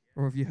helpful?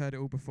 Or have you heard it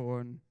all before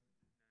and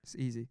it's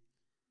easy?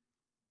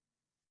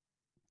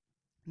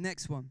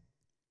 Next one.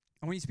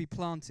 I want you to be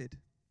planted.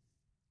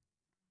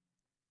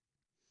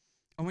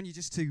 I want you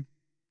just to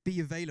be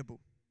available.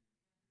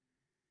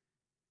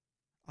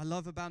 I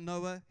love about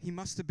Noah, he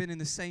must have been in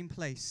the same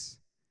place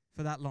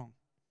for that long.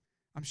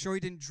 I'm sure he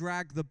didn't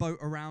drag the boat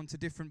around to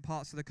different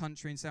parts of the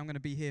country and say, I'm going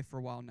to be here for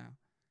a while now.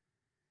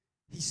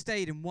 He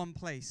stayed in one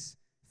place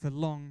for a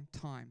long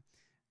time.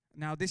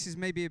 Now, this is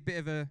maybe a bit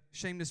of a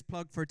shameless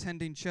plug for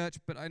attending church,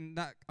 but I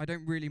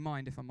don't really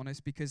mind, if I'm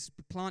honest, because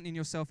planting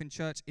yourself in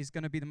church is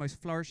going to be the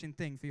most flourishing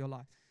thing for your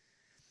life.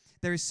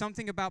 There is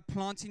something about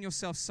planting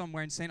yourself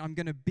somewhere and saying, I'm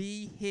going to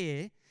be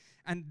here,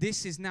 and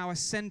this is now a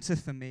center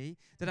for me,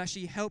 that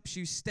actually helps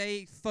you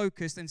stay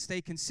focused and stay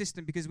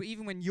consistent, because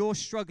even when you're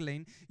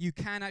struggling, you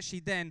can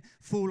actually then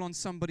fall on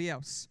somebody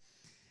else.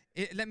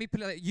 Let me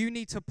put it like, you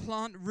need to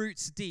plant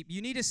roots deep. You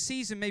need a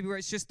season maybe where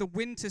it's just the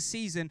winter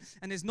season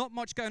and there's not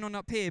much going on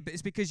up here, but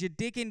it's because you're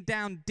digging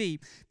down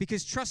deep.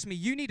 Because trust me,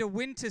 you need a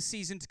winter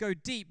season to go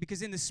deep,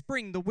 because in the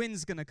spring, the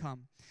wind's going to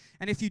come.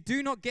 And if you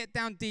do not get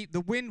down deep,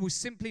 the wind will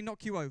simply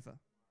knock you over.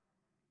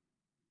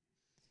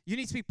 You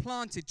need to be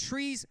planted.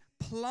 Trees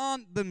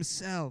plant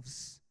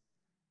themselves.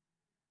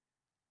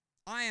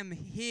 I am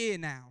here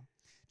now.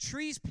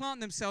 Trees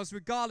plant themselves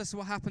regardless of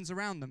what happens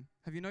around them.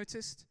 Have you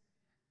noticed?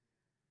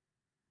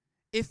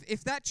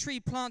 If that tree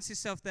plants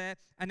itself there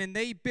and then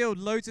they build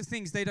loads of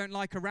things they don't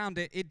like around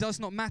it, it does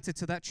not matter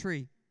to that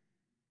tree.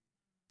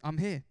 I'm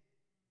here.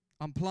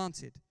 I'm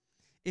planted.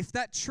 If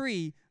that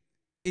tree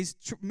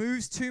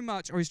moves too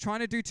much or is trying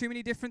to do too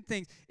many different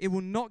things, it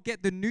will not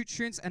get the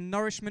nutrients and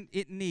nourishment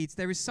it needs.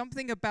 There is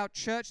something about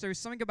church, there is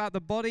something about the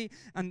body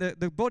and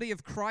the body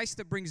of Christ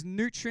that brings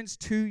nutrients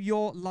to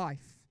your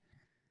life.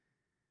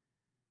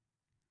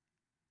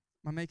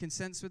 Am I making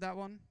sense with that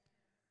one?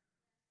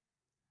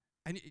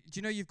 And do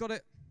you know you've got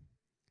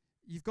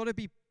to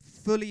be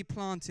fully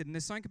planted. And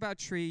there's something about a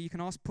tree. You can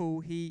ask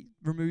Paul. He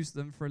removes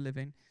them for a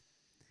living.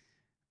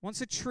 Once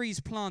a tree's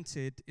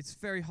planted, it's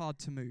very hard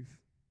to move.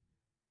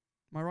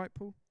 Am I right,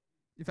 Paul?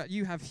 In fact,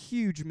 you have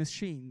huge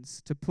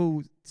machines to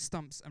pull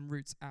stumps and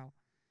roots out.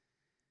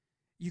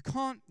 You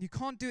can't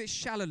do it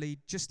shallowly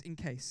just in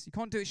case. You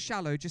can't do it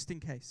shallow just in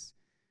case.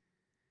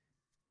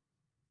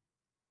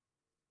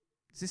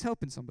 Is this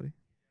helping somebody?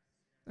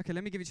 Okay,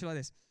 let me give it to you like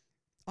this.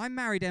 I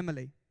married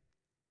Emily,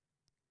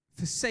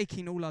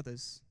 forsaking all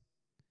others.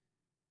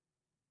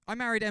 I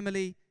married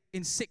Emily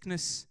in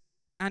sickness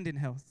and in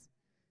health,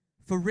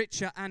 for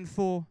richer and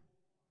for...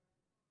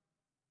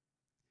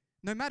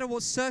 No matter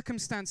what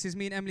circumstances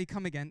me and Emily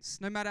come against,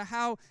 no matter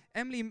how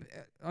Emily,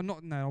 I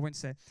won't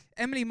say it.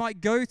 Emily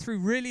might go through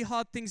really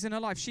hard things in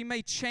her life. She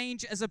may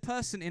change as a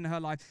person in her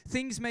life.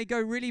 Things may go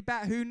really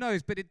bad, who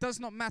knows, but it does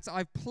not matter.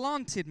 I've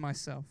planted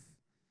myself.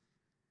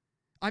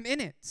 I'm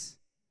in it.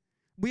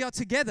 We are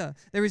together.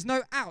 There is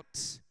no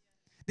out.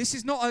 This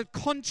is not a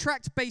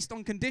contract based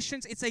on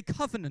conditions. It's a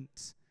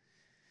covenant.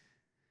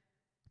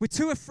 We're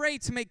too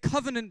afraid to make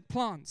covenant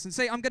plants and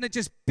say, I'm going to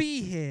just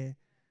be here,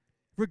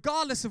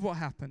 regardless of what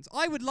happens.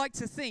 I would like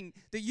to think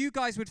that you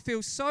guys would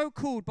feel so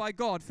called by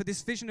God for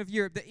this vision of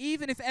Europe that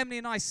even if Emily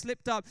and I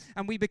slipped up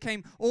and we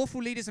became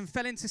awful leaders and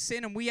fell into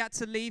sin and we had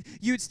to leave,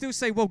 you would still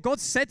say, well, God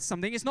said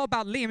something. It's not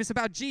about Liam, it's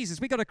about Jesus.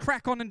 We got to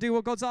crack on and do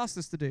what God's asked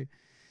us to do.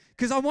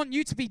 Because I want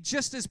you to be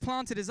just as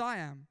planted as I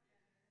am.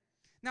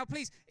 Now,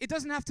 please, it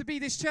doesn't have to be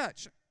this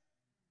church.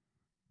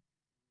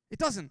 It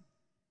doesn't.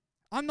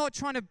 I'm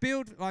trying to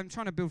build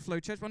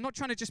Flow Church, but I'm not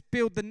trying to just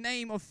build the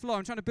name of Flow.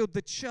 I'm trying to build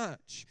the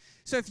church.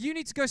 So if you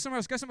need to go somewhere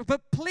else, go somewhere.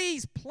 But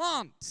please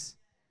plant.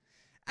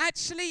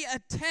 Actually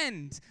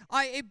attend.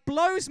 It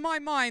blows my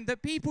mind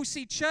that people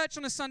see church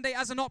on a Sunday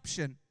as an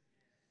option.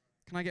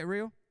 Can I get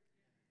real?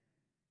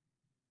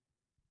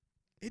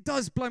 It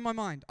does blow my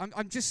mind.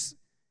 I'm just,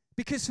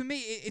 because for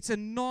me, it's a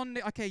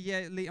okay,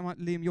 yeah,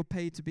 Liam, you're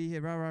paid to be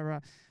here, rah, rah, rah.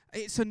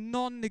 It's a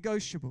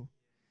non-negotiable.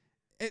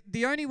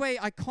 The only way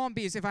I can't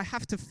be is if I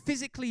have to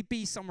physically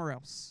be somewhere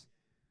else.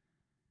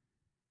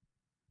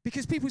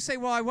 Because people say,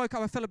 well, I woke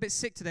up, I felt a bit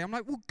sick today. I'm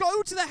like, well,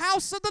 go to the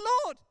house of the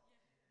Lord.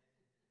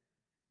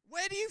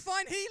 Where do you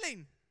find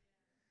healing?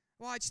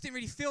 Well, I just didn't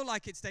really feel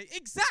like it today.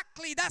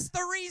 Exactly, that's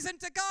the reason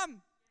to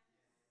come.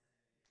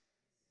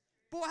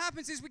 But what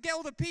happens is we get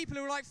all the people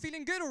who are like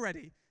feeling good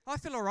already. I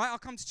feel all right, I'll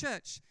come to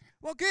church.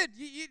 Well, good,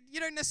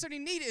 you don't necessarily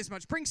need it as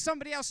much. Bring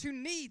somebody else who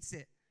needs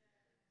it.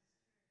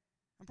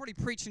 I'm probably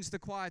preaching to the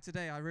choir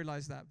today, I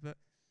realize that, but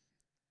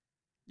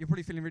you're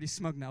probably feeling really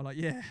smug now, like,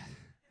 yeah,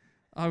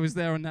 I was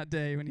there on that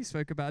day when he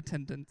spoke about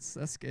attendance.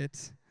 That's good.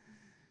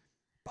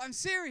 But I'm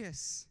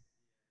serious.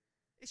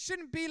 It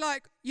shouldn't be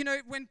like,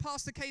 when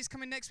Pastor K is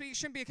coming next week, it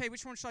shouldn't be, okay,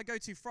 which one should I go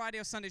to, Friday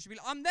or Sunday? It should be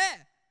like, I'm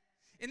there.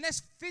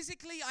 Unless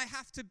physically I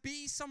have to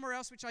be somewhere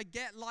else, which I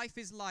get, life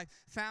is life.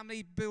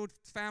 Family, build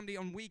family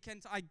on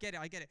weekends, I get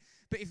it.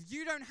 But if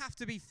you don't have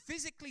to be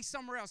physically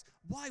somewhere else,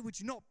 why would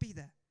you not be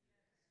there?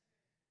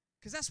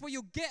 Because that's where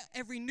you'll get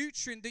every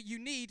nutrient that you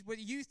need, whether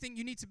you think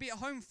you need to be at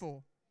home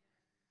for.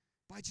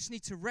 But I just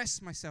need to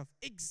rest myself.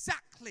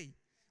 Exactly.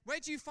 Where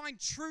do you find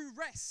true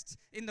rest?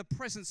 In the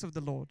presence of the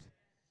Lord.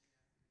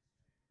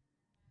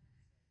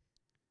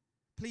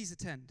 Please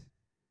attend.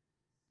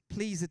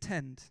 Please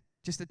attend.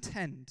 Just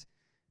attend.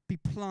 Be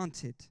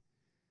planted.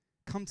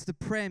 Come to the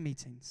prayer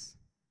meetings.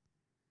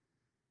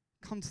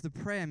 Come to the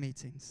prayer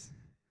meetings.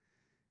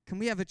 Can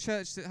we have a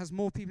church that has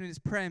more people in its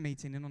prayer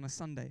meeting than on a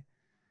Sunday?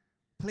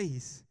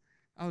 Please.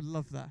 I would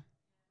love that.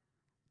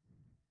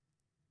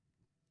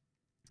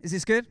 Is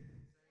this good?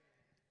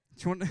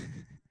 Do you want?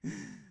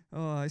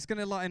 Oh, it's going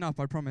to lighten up,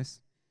 I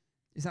promise.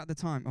 Is that the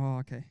time? Oh,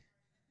 okay.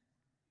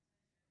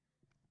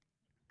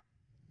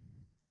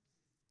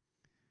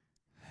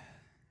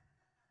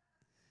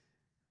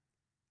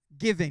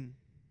 Giving.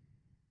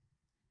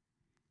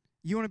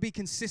 You want to be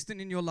consistent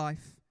in your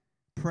life.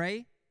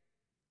 Pray,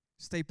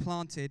 stay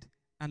planted,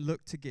 and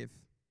look to give.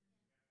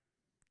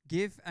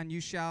 Give, and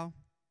you shall.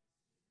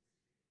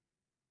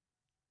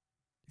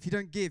 If you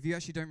don't give, you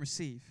actually don't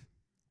receive.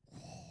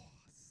 Oh,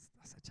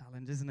 that's a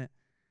challenge, isn't it?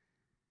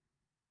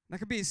 That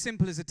could be as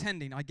simple as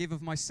attending. I give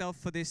of myself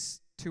for this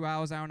 2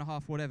 hours, hour and a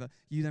half, whatever.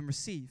 You then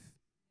receive.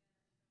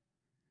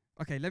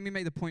 Okay, let me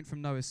make the point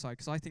from Noah's side,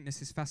 because I think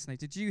this is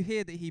fascinating. Did you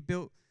hear that he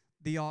built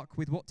the ark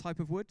with what type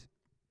of wood?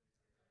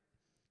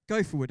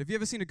 Gopher wood. Have you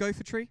ever seen a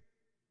gopher tree?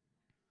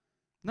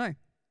 No. Do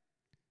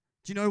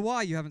you know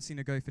why you haven't seen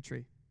a gopher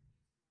tree?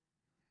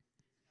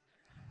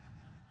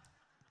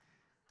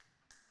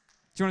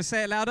 Do you want to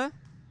say it louder?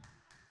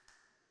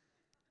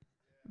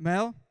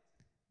 Mel?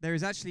 There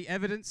is actually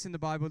evidence in the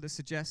Bible that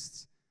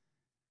suggests,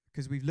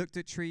 because we've looked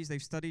at trees,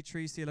 they've studied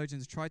trees,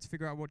 theologians have tried to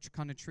figure out what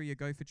kind of tree a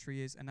gopher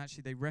tree is, and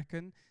actually they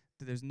reckon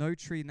that there's no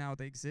tree now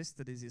that exists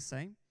that is the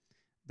same.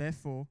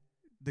 Therefore,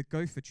 the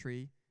gopher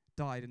tree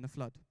died in the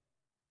flood.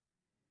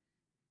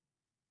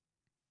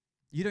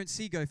 You don't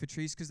see gopher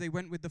trees because they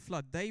went with the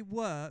flood. They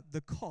were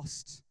the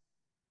cost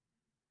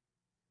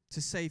to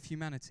save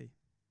humanity.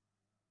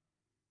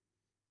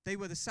 They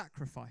were the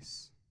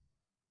sacrifice.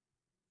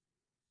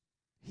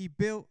 He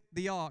built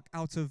the ark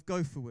out of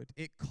gopher wood.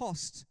 It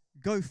cost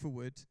gopher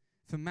wood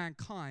for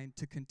mankind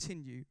to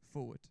continue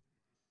forward.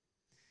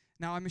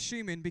 Now, I'm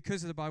assuming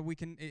because of the Bible,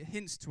 it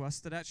hints to us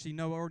that actually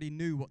Noah already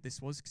knew what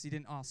this was because he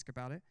didn't ask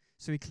about it.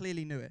 So he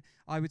clearly knew it.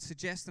 I would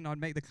suggest, and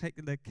I'd make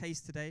the case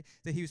today,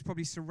 that he was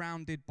probably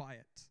surrounded by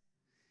it.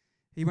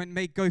 He went and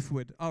made gopher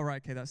wood. Oh, right,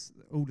 okay, that's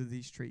all of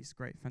these trees.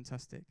 Great,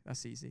 fantastic.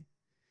 That's easy.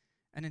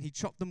 And then he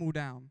chopped them all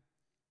down,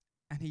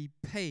 and he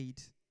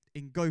paid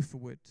in gopher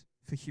wood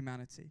for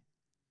humanity.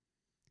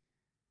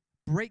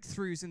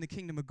 Breakthroughs in the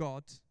kingdom of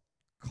God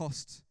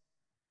cost.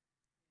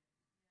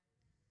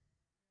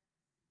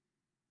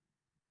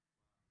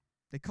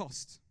 They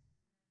cost.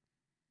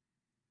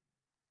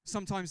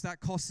 Sometimes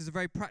that cost is a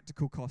very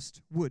practical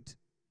cost. Wood,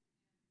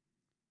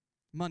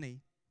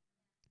 money,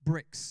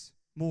 bricks,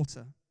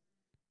 mortar,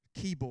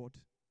 keyboard,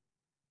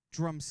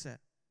 drum set,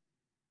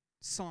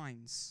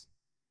 signs.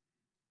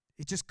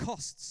 It just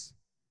costs.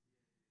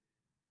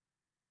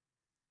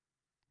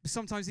 But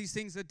sometimes these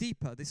things are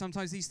deeper.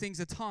 Sometimes these things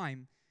are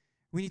time.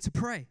 We need to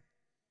pray.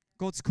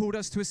 God's called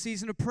us to a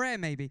season of prayer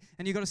maybe.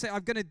 And you've got to say,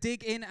 I'm going to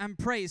dig in and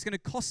pray. It's going to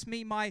cost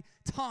me my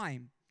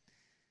time.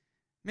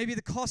 Maybe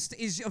the cost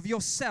is of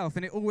yourself,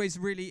 and it always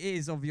really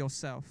is of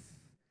yourself.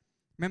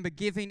 Remember,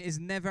 giving is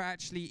never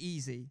actually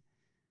easy.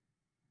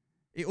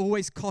 It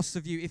always costs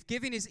of you. If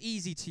giving is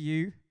easy to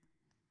you,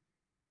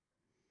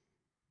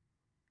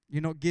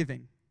 you're not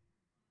giving.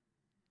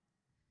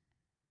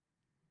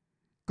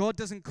 God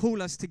doesn't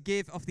call us to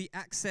give of the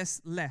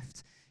access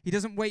left. He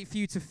doesn't wait for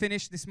you to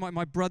finish.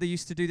 My brother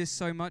used to do this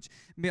so much.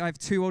 I have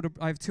two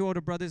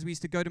older brothers. We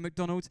used to go to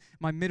McDonald's.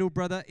 My middle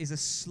brother is a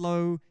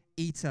slow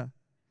eater,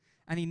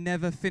 and he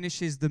never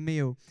finishes the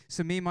meal.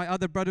 So me and my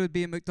other brother would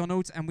be at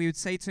McDonald's, and we would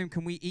say to him,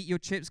 can we eat your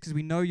chips? Because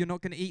we know you're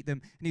not going to eat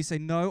them. And he'd say,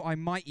 no, I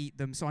might eat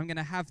them, so I'm going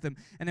to have them.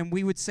 And then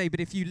we would say, but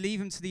if you leave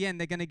them to the end,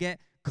 they're going to get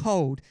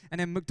cold. And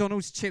then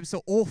McDonald's chips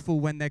are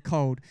awful when they're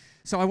cold.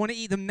 So I want to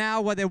eat them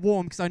now while they're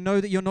warm, because I know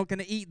that you're not going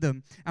to eat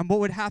them. And what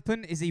would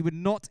happen is he would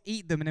not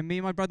eat them, and then me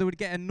and my brother would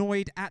get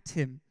annoyed at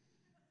him.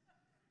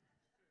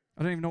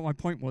 I don't even know what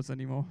my point was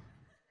anymore.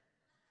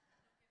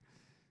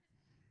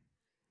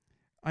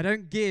 I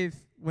don't give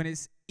when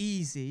it's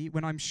easy,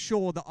 when I'm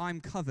sure that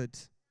I'm covered.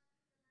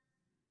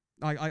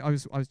 I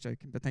was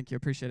joking, but thank you, I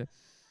appreciate it.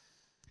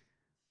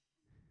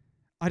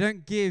 I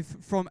don't give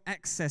from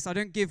excess. I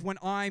don't give when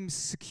I'm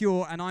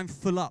secure and I'm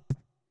full up.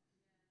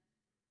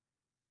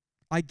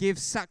 I give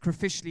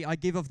sacrificially. I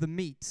give of the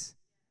meat.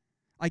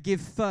 I give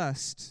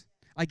first.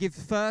 I give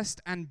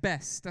first and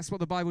best. That's what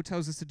the Bible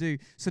tells us to do.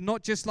 So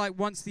not just like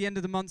once the end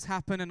of the month's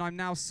happened and I'm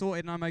now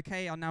sorted and I'm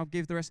okay, I'll now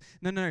give the rest.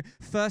 No.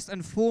 First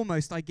and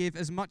foremost, I give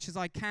as much as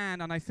I can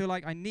and I feel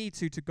like I need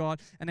to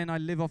God, and then I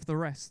live off the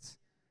rest.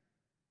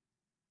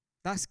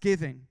 That's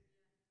giving.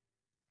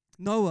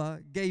 Noah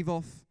gave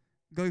off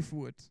gopher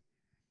wood.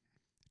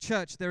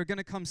 Church, there are going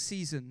to come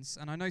seasons,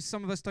 and I know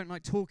some of us don't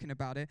like talking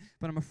about it,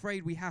 but I'm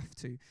afraid we have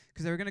to,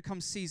 because there are going to come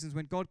seasons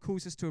when God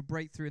calls us to a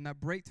breakthrough, and that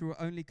breakthrough will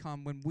only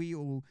come when we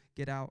all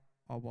get out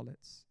our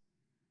wallets.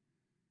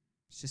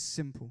 It's just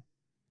simple.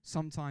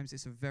 Sometimes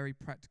it's a very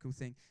practical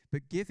thing,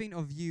 but giving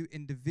of you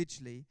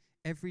individually,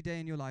 every day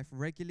in your life,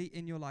 regularly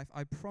in your life,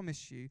 I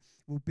promise you,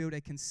 will build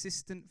a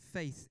consistent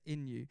faith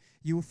in you.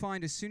 You will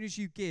find as soon as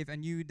you give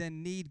and you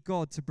then need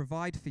God to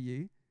provide for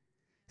you,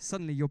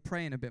 suddenly you're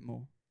praying a bit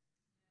more.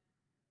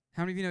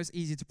 How many of you know it's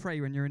easy to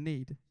pray when you're in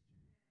need?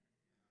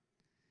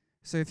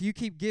 So if you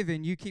keep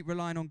giving, you keep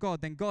relying on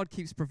God, then God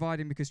keeps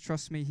providing, because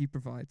trust me, he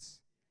provides.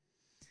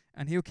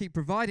 And he'll keep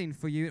providing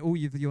for you all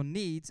of your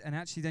needs, and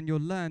actually then you'll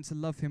learn to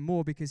love him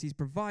more because he's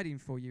providing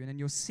for you, and then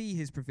you'll see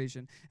his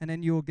provision, and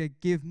then you'll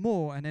give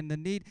more, and then the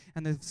need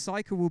and the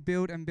cycle will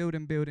build and build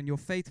and build, and your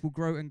faith will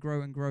grow and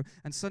grow and grow,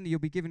 and suddenly you'll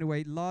be giving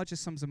away larger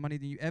sums of money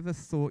than you ever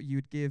thought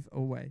you'd give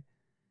away.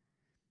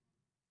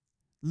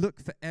 Look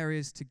for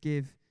areas to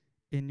give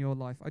in your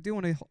life. I do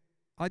want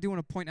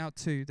to point out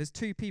too, there's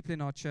two people in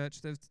our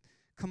church that have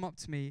come up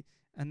to me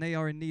and they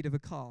are in need of a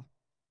car.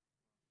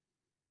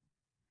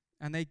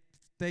 And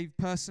they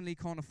personally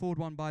can't afford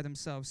one by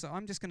themselves. So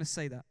I'm just going to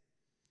say that.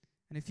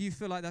 And if you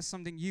feel like that's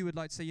something you would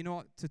like to say, you know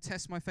what, to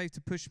test my faith,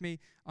 to push me,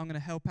 I'm going to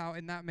help out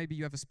in that. Maybe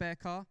you have a spare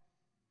car.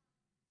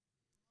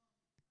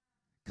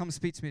 Come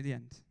speak to me at the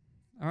end.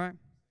 All right?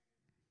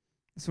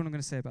 That's what I'm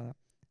going to say about that.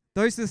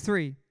 Those are the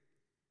three.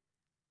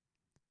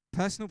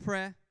 Personal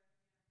prayer,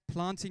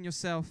 planting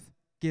yourself,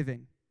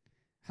 giving.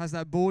 Has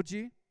that bored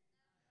you?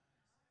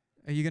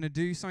 Are you going to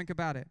do something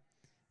about it?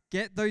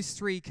 Get those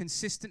three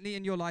consistently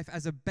in your life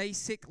as a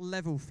basic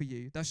level for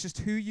you. That's just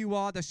who you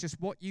are. That's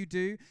just what you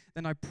do.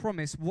 Then I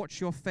promise,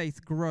 watch your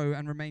faith grow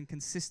and remain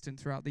consistent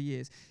throughout the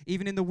years.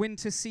 Even in the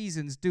winter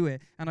seasons, do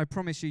it. And I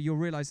promise you, you'll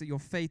realize that your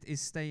faith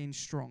is staying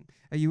strong.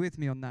 Are you with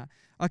me on that?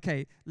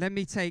 Okay, let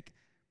me take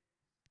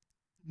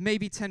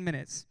maybe 10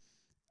 minutes.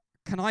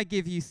 Can I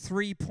give you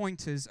 3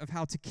 pointers of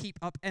how to keep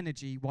up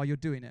energy while you're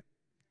doing it?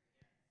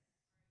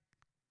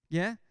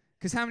 Yeah?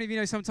 Because how many of you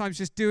know sometimes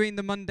just doing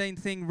the mundane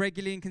thing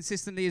regularly and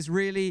consistently is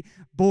really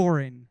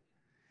boring?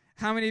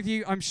 How many of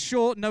you, I'm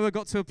sure Noah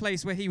got to a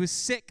place where he was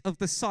sick of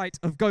the sight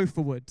of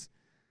gopher wood.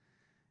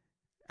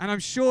 And I'm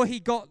sure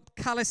he got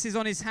calluses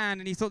on his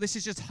hand and he thought, this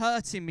is just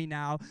hurting me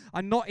now.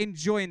 I'm not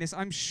enjoying this.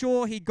 I'm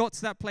sure he got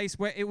to that place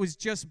where it was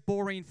just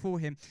boring for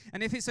him.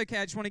 And if it's okay,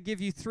 I just want to give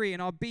you 3,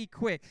 and I'll be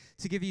quick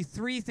to give you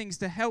 3 things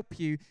to help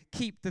you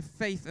keep the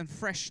faith and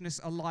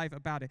freshness alive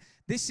about it.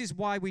 This is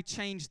why we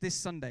changed this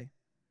Sunday.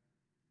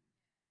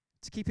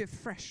 To keep it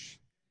fresh.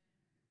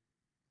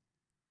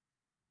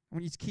 I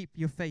want you to keep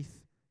your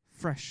faith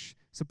fresh.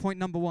 So point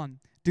number 1,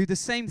 do the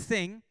same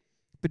thing,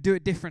 but do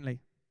it differently.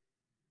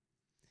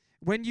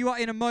 When you are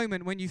in a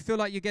moment when you feel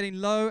like you're getting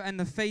low and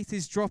the faith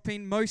is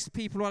dropping, most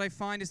people, what I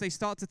find is they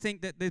start to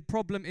think that the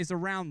problem is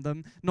around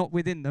them, not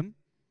within them.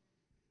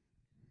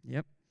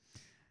 Yep.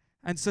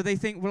 And so they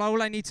think, well,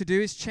 all I need to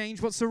do is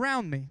change what's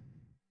around me.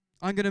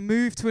 I'm going to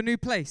move to a new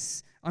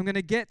place. I'm going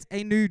to get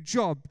a new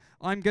job.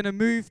 I'm going to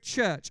move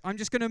church. I'm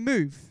just going to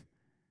move.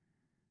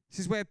 This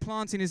is where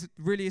planting is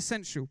really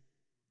essential.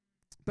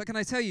 But can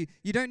I tell you,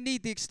 you don't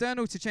need the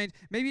external to change.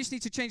 Maybe you just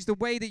need to change the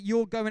way that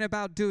you're going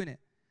about doing it.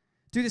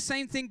 Do the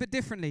same thing but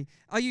differently.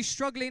 Are you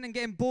struggling and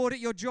getting bored at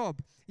your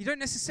job? You don't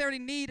necessarily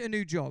need a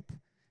new job.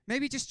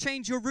 Maybe just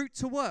change your route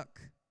to work.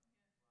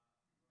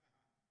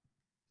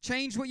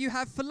 Change what you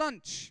have for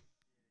lunch.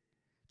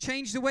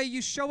 Change the way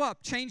you show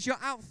up. Change your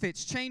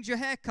outfits. Change your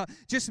haircut.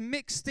 Just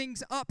mix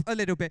things up a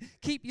little bit.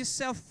 Keep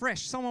yourself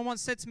fresh. Someone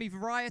once said to me,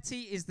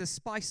 variety is the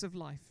spice of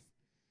life.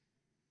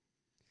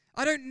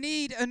 I don't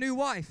need a new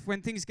wife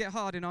when things get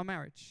hard in our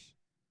marriage.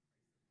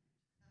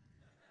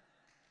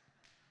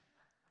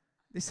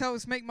 This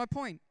helps make my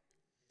point.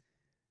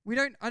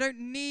 I don't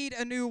need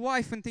a new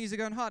wife when things are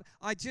going hard.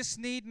 I just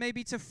need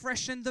maybe to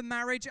freshen the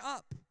marriage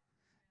up.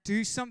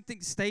 Do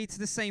something, stay to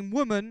the same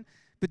woman,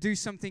 but do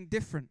something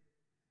different.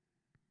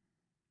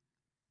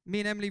 Me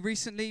and Emily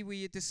recently,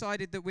 we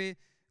decided that we're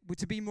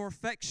to be more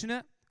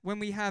affectionate when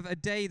we have a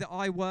day that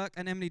I work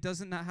and Emily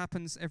doesn't. That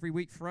happens every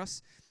week for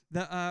us.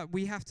 That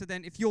we have to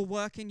then, if you're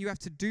working, you have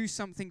to do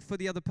something for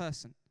the other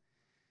person.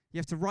 You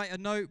have to write a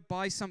note,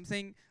 buy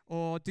something,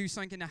 or do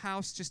something in the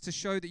house just to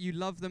show that you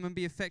love them and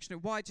be affectionate.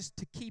 Why? Just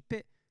to keep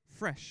it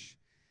fresh.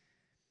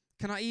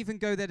 Can I even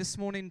go there this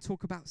morning and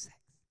talk about sex?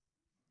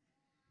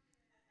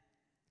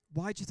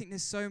 Why do you think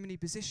there's so many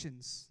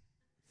positions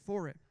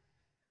for it?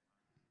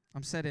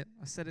 I said it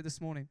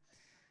this morning.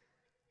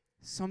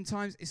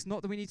 Sometimes it's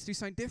not that we need to do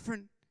something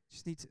different.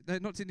 Just need to,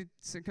 not to do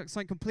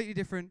something completely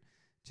different.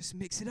 Just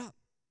mix it up.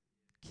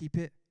 Keep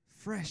it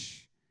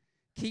fresh.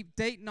 Keep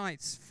date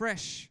nights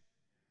fresh.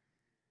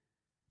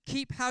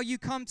 Keep how you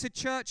come to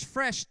church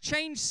fresh.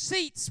 Change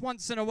seats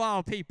once in a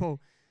while, people.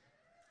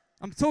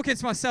 I'm talking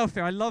to myself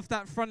here. I love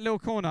that front little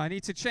corner. I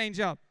need to change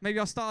up. Maybe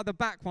I'll start at the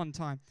back one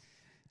time.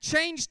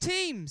 Change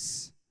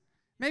teams.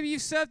 Maybe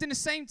you've served in the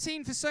same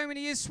team for so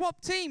many years.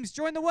 Swap teams.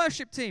 Join the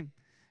worship team.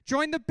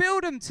 Join the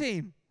build 'em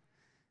team.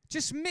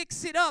 Just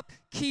mix it up.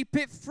 Keep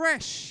it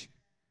fresh.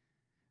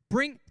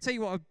 Tell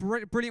you what,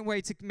 a brilliant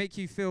way to make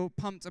you feel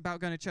pumped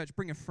about going to church.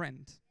 Bring a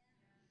friend.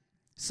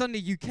 Suddenly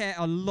you care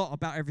a lot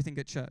about everything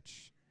at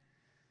church.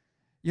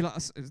 You're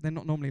like, they're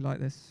not normally like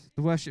this.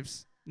 The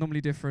worship's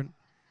normally different.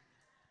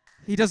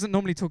 He doesn't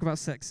normally talk about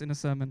sex in a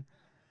sermon.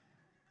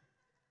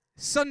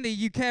 Suddenly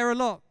you care a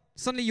lot.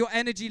 Suddenly your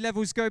energy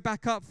levels go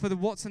back up for the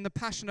what's and the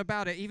passion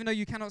about it. Even though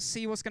you cannot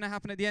see what's going to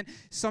happen at the end,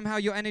 somehow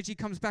your energy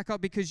comes back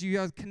up because you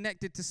are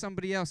connected to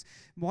somebody else.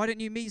 Why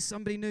don't you meet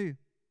somebody new?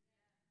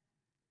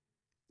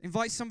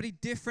 Invite somebody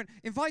different.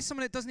 Invite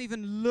someone that doesn't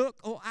even look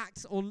or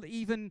act or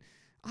even,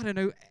 I don't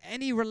know,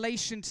 any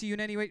relation to you in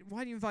any way. Why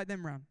don't you invite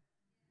them around?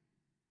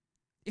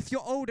 If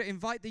you're older,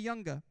 invite the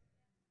younger.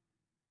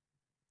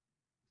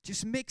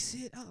 Just mix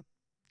it up.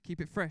 Keep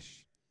it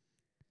fresh.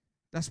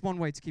 That's one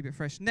way to keep it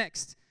fresh.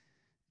 Next,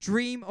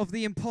 dream of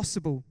the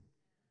impossible.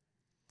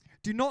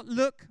 Do not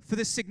look for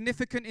the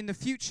significant in the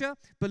future,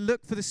 but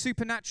look for the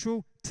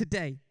supernatural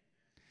today.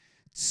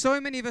 So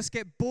many of us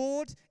get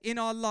bored in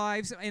our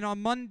lives, in our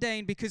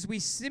mundane, because we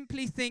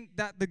simply think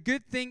that the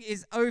good thing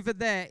is over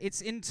there.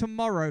 It's in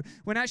tomorrow.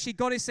 When actually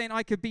God is saying,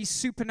 I could be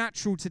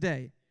supernatural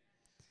today.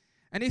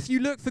 And if you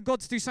look for God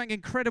to do something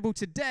incredible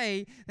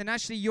today, then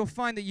actually you'll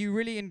find that you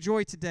really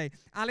enjoy today.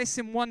 Alice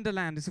in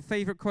Wonderland is a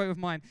favorite quote of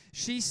mine.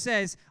 She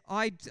says,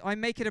 I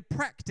make it a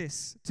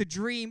practice to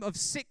dream of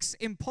 6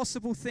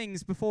 impossible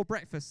things before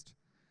breakfast.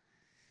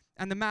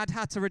 And the Mad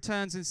Hatter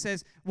returns and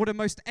says, what a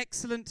most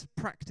excellent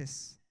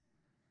practice.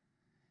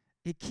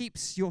 It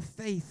keeps your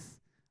faith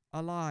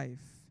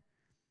alive.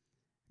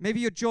 Maybe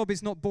your job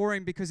is not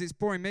boring because it's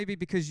boring. Maybe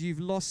because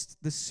you've lost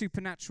the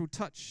supernatural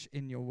touch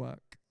in your work.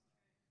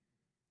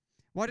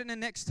 Why don't the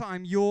next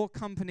time your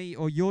company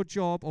or your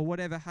job or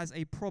whatever has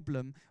a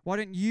problem, why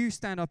don't you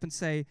stand up and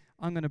say,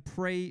 I'm going to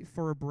pray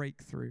for a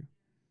breakthrough?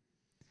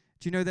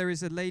 Do you know there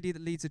is a lady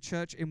that leads a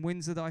church in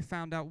Windsor that I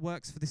found out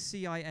works for the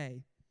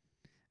CIA?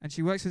 And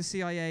she works for the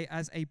CIA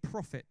as a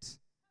prophet.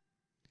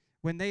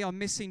 When they are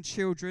missing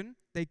children,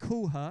 they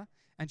call her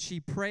and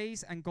she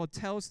prays and God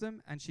tells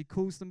them and she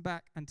calls them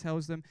back and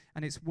tells them.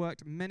 And it's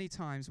worked many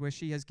times where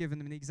she has given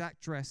them the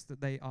exact dress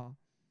that they are.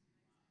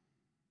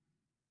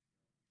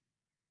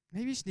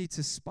 Maybe you just need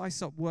to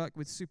spice up work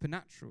with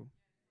supernatural.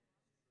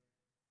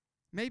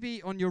 Maybe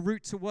on your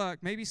route to work,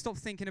 maybe stop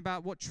thinking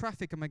about what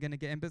traffic am I going to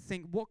get in, but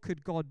think, what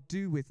could God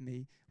do with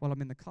me while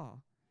I'm in the car?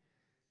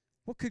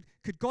 What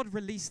could God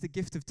release the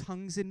gift of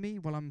tongues in me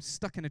while I'm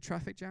stuck in a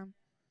traffic jam?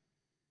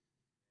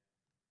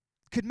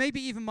 Could maybe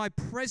even my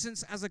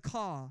presence as a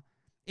car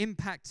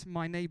impact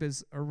my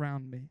neighbors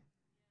around me?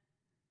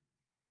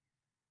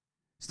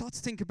 Start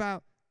to think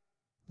about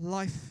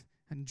life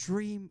and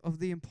dream of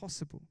the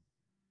impossible.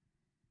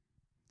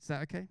 Is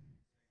that okay?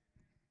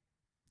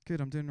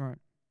 Good, I'm doing right.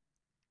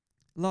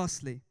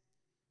 Lastly,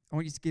 I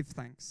want you to give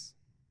thanks.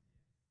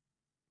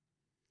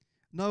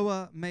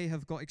 Noah may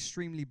have got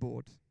extremely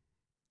bored.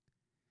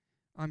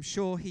 I'm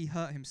sure he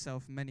hurt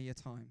himself many a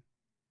time.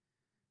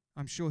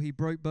 I'm sure he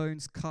broke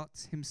bones,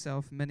 cut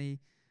himself many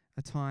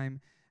a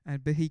time,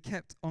 but he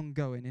kept on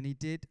going, and he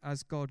did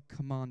as God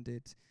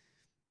commanded.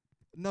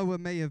 Noah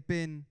may have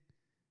been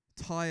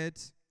tired,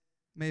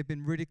 may have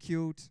been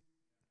ridiculed,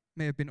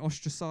 may have been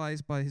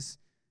ostracized by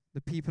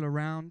the people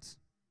around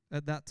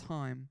at that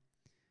time.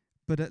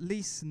 But at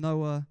least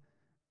Noah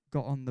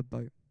got on the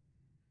boat.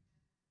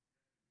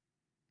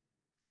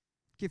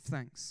 Give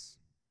thanks.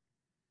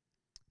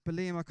 But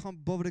Liam, I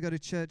can't bother to go to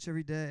church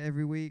every day,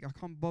 every week. I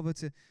can't bother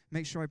to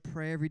make sure I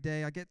pray every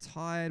day. I get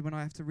tired when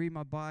I have to read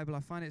my Bible. I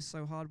find it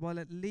so hard. Well,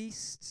 at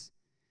least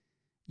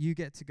you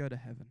get to go to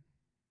heaven.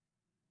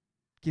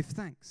 Give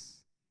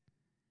thanks.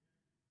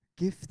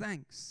 Give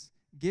thanks.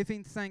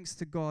 Giving thanks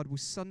to God will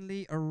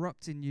suddenly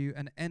erupt in you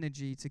an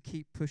energy to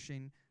keep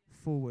pushing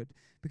forward.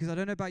 Because I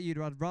don't know about you,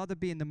 but I'd rather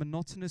be in the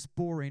monotonous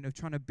boring of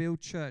trying to build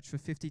church for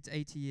 50 to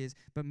 80 years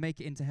but make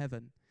it into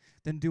heaven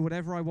than do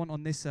whatever I want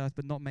on this earth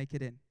but not make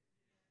it in.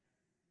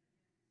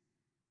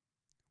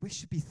 We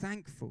should be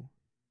thankful.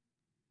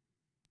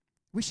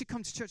 We should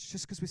come to church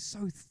just because we're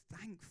so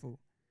thankful.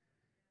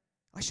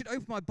 I should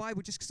open my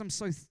Bible just because I'm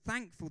so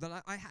thankful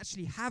that I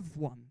actually have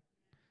one.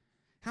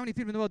 How many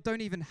people in the world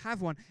don't even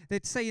have one? They're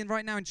saying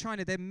right now in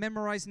China, they're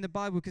memorizing the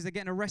Bible because they're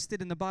getting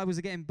arrested and the Bibles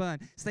are getting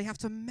burned. So they have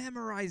to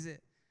memorize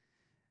it.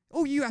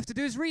 All you have to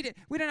do is read it.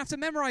 We don't have to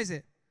memorize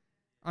it.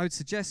 I would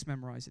suggest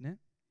memorizing it.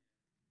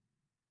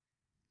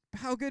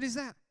 But how good is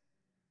that?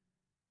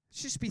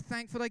 I should be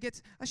thankful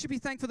I should be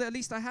thankful that at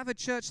least I have a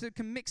church that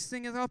can mix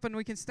things up and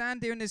we can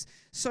stand here and there's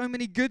so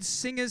many good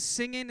singers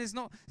singing. There's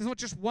not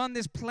just one,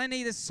 there's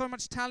plenty. There's so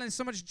much talent,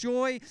 so much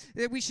joy.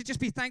 We should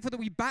just be thankful that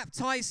we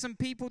baptized some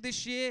people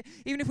this year.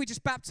 Even if we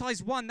just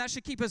baptize one, that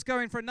should keep us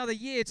going for another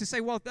year to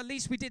say, well, at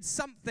least we did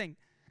something.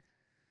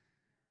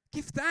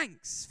 Give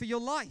thanks for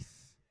your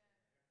life.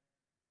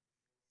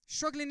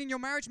 Struggling in your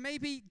marriage,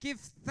 maybe give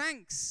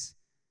thanks.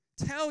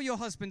 Tell your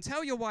husband,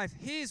 tell your wife,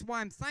 here's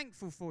why I'm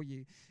thankful for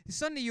you. And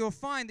suddenly you'll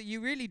find that you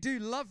really do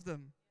love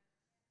them.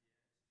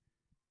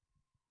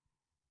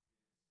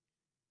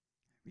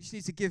 We just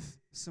need to give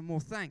some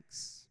more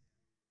thanks.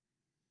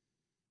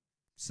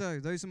 So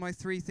those are my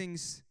 3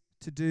 things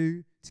to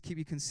do to keep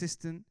you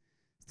consistent.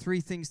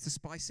 3 things to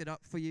spice it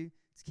up for you,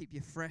 to keep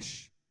you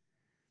fresh.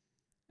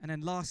 And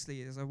then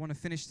lastly, as I want to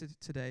finish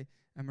today,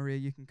 and Maria,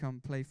 you can come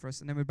play for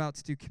us, and then we're about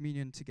to do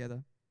communion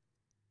together,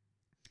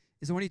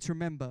 is I want you to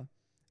remember,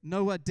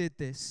 Noah did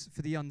this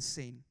for the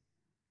unseen.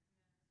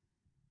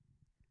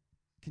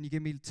 Can you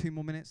give me 2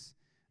 more minutes?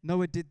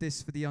 Noah did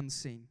this for the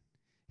unseen.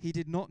 He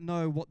did not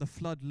know what the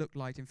flood looked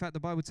like. In fact, the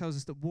Bible tells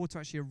us that water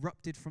actually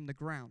erupted from the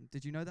ground.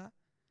 Did you know that?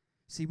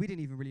 See, we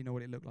didn't even really know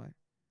what it looked like.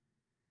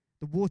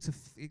 The water,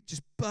 it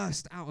just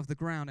burst out of the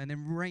ground, and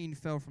then rain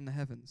fell from the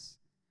heavens.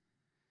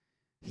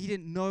 He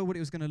didn't know what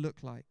it was going to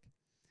look like.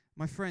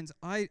 My friends,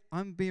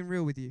 I'm being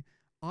real with you.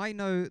 I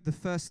know the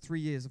first 3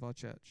 years of our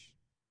church.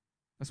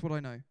 That's what I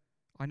know.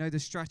 I know the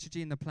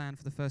strategy and the plan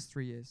for the first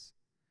 3 years.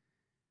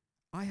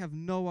 I have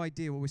no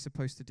idea what we're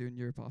supposed to do in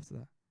Europe after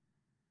that.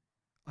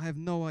 I have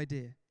no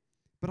idea.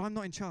 But I'm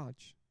not in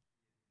charge.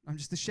 I'm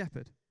just the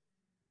shepherd.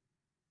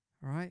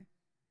 All right?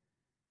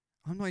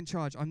 I'm not in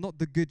charge. I'm not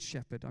the good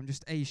shepherd. I'm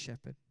just a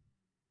shepherd.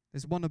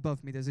 There's one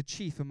above me. There's a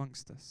chief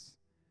amongst us.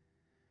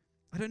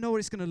 I don't know what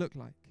it's going to look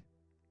like.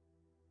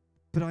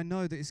 But I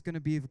know that it's going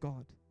to be of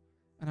God.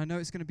 And I know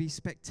it's going to be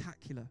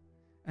spectacular.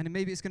 And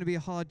maybe it's going to be a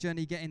hard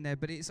journey getting there,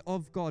 but it's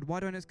of God. Why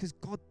do I know? It's because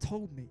God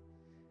told me.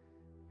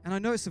 And I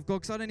know it's of God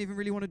because I don't even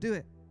really want to do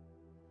it.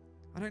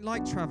 I don't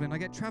like traveling. I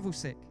get travel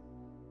sick.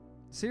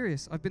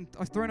 Serious.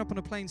 I've thrown up on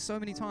a plane so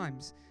many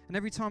times. And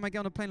every time I get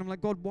on a plane, I'm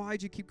like, God, why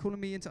do you keep calling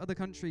me into other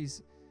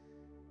countries?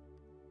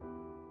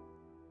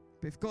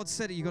 But if God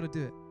said it, you got to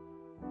do it.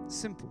 It's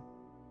simple.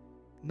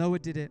 Noah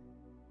did it.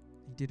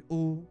 He did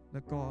all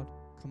that God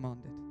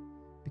commanded.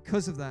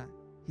 Because of that,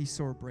 he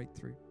saw a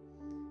breakthrough.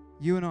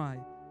 You and I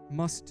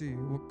must do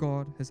what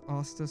God has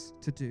asked us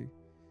to do.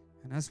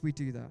 And as we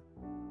do that,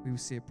 we will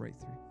see a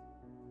breakthrough.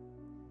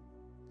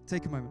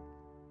 Take a moment.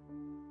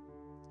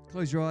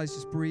 Close your eyes,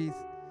 just breathe.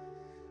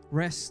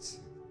 Rest.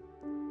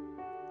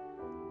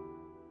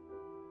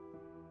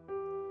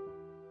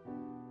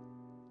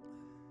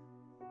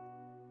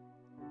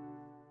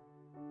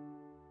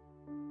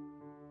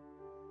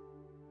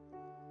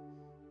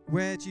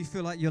 Where do you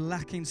feel like you're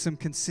lacking some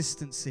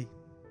consistency?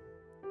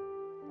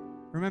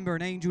 Remember,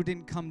 an angel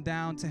didn't come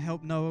down to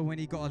help Noah when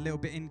he got a little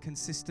bit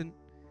inconsistent.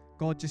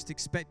 God just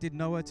expected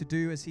Noah to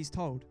do as he's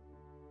told.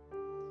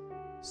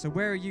 So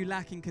where are you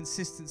lacking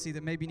consistency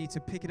that maybe you need to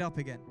pick it up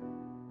again?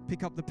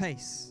 Pick up the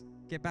pace.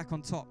 Get back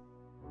on top.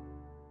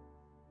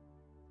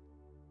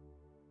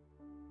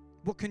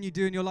 What can you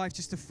do in your life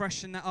just to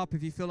freshen that up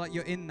if you feel like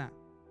you're in that?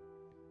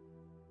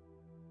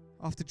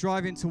 After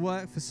driving to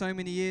work for so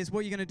many years, what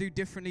are you going to do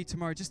differently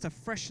tomorrow just to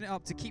freshen it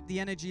up, to keep the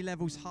energy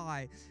levels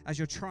high as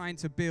you're trying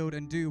to build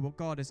and do what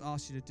God has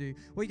asked you to do?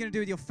 What are you going to do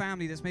with your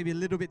family that's maybe a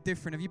little bit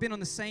different? Have you been on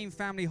the same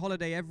family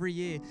holiday every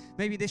year?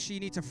 Maybe this year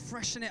you need to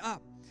freshen it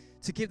up,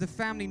 to give the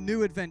family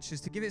new adventures,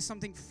 to give it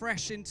something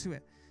fresh into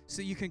it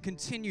so you can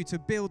continue to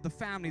build the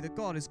family that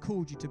God has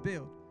called you to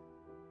build.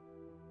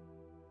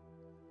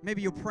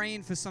 Maybe you're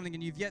praying for something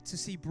and you've yet to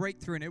see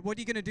breakthrough in it. What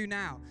are you going to do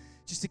now?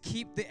 Just to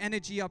keep the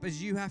energy up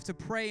as you have to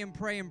pray and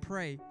pray and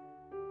pray.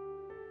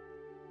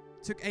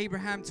 It took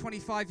Abraham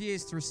 25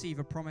 years to receive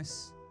a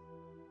promise.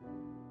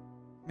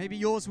 Maybe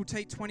yours will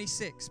take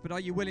 26, but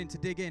are you willing to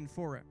dig in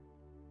for it?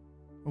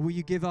 Or will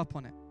you give up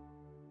on it?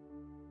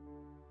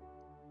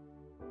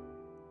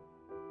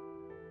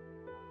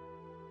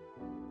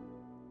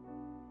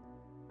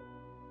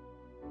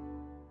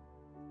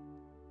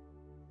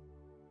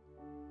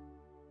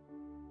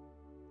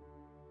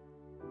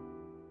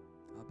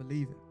 I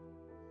believe it.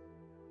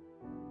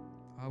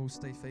 I will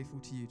stay faithful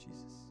to you,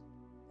 Jesus.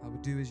 I will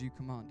do as you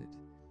commanded.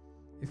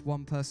 If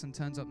one person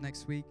turns up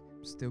next week,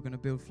 I'm still going to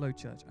build Flow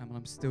Church, and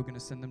I'm still going to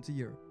send them to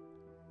Europe.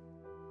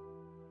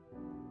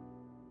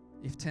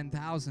 If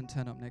 10,000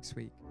 turn up next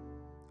week,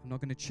 I'm not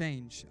going to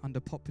change under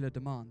popular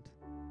demand.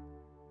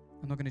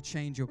 I'm not going to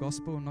change your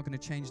gospel. I'm not going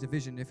to change the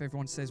vision. If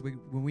everyone says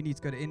we need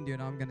to go to India,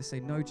 and I'm going to say,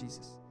 no,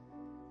 Jesus.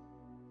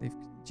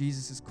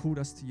 Jesus has called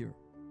us to Europe.